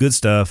 Good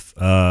stuff.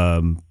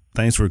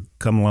 Thanks for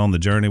coming along the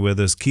journey with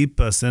us.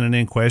 Keep sending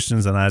in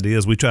questions and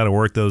ideas. We try to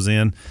work those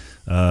in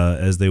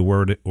as they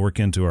work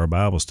into our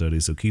Bible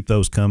study. So keep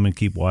those coming.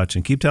 Keep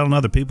watching. Keep telling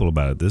other people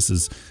about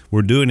it.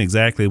 We're doing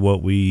exactly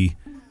what we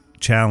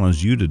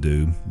challenged you to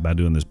do by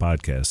doing this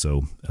podcast.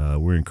 So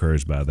we're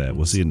encouraged by that.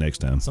 We'll see you next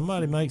time.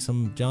 Somebody make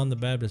some John the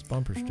Baptist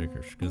bumper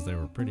stickers because they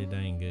were pretty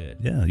dang good.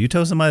 Yeah, you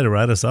told somebody to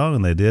write a song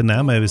and they did.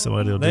 Now maybe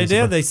somebody will do They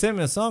did. something. They sent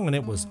me a song and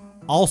it was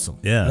awesome.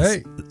 Yeah.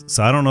 Hey.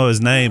 So I don't know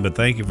his name, but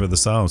thank you for the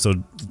song. So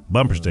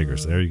bumper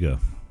stickers. There you go.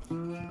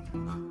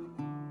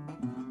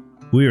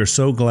 We are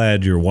so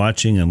glad you're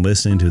watching and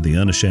listening to the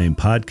Unashamed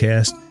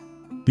podcast.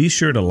 Be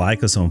sure to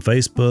like us on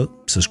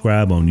Facebook,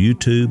 subscribe on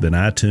YouTube and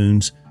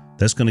iTunes.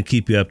 That's going to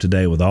keep you up to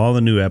date with all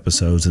the new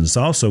episodes, and it's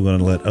also going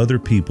to let other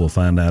people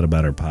find out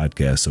about our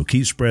podcast. So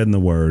keep spreading the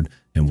word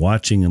and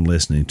watching and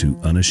listening to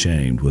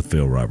Unashamed with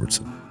Phil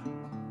Robertson.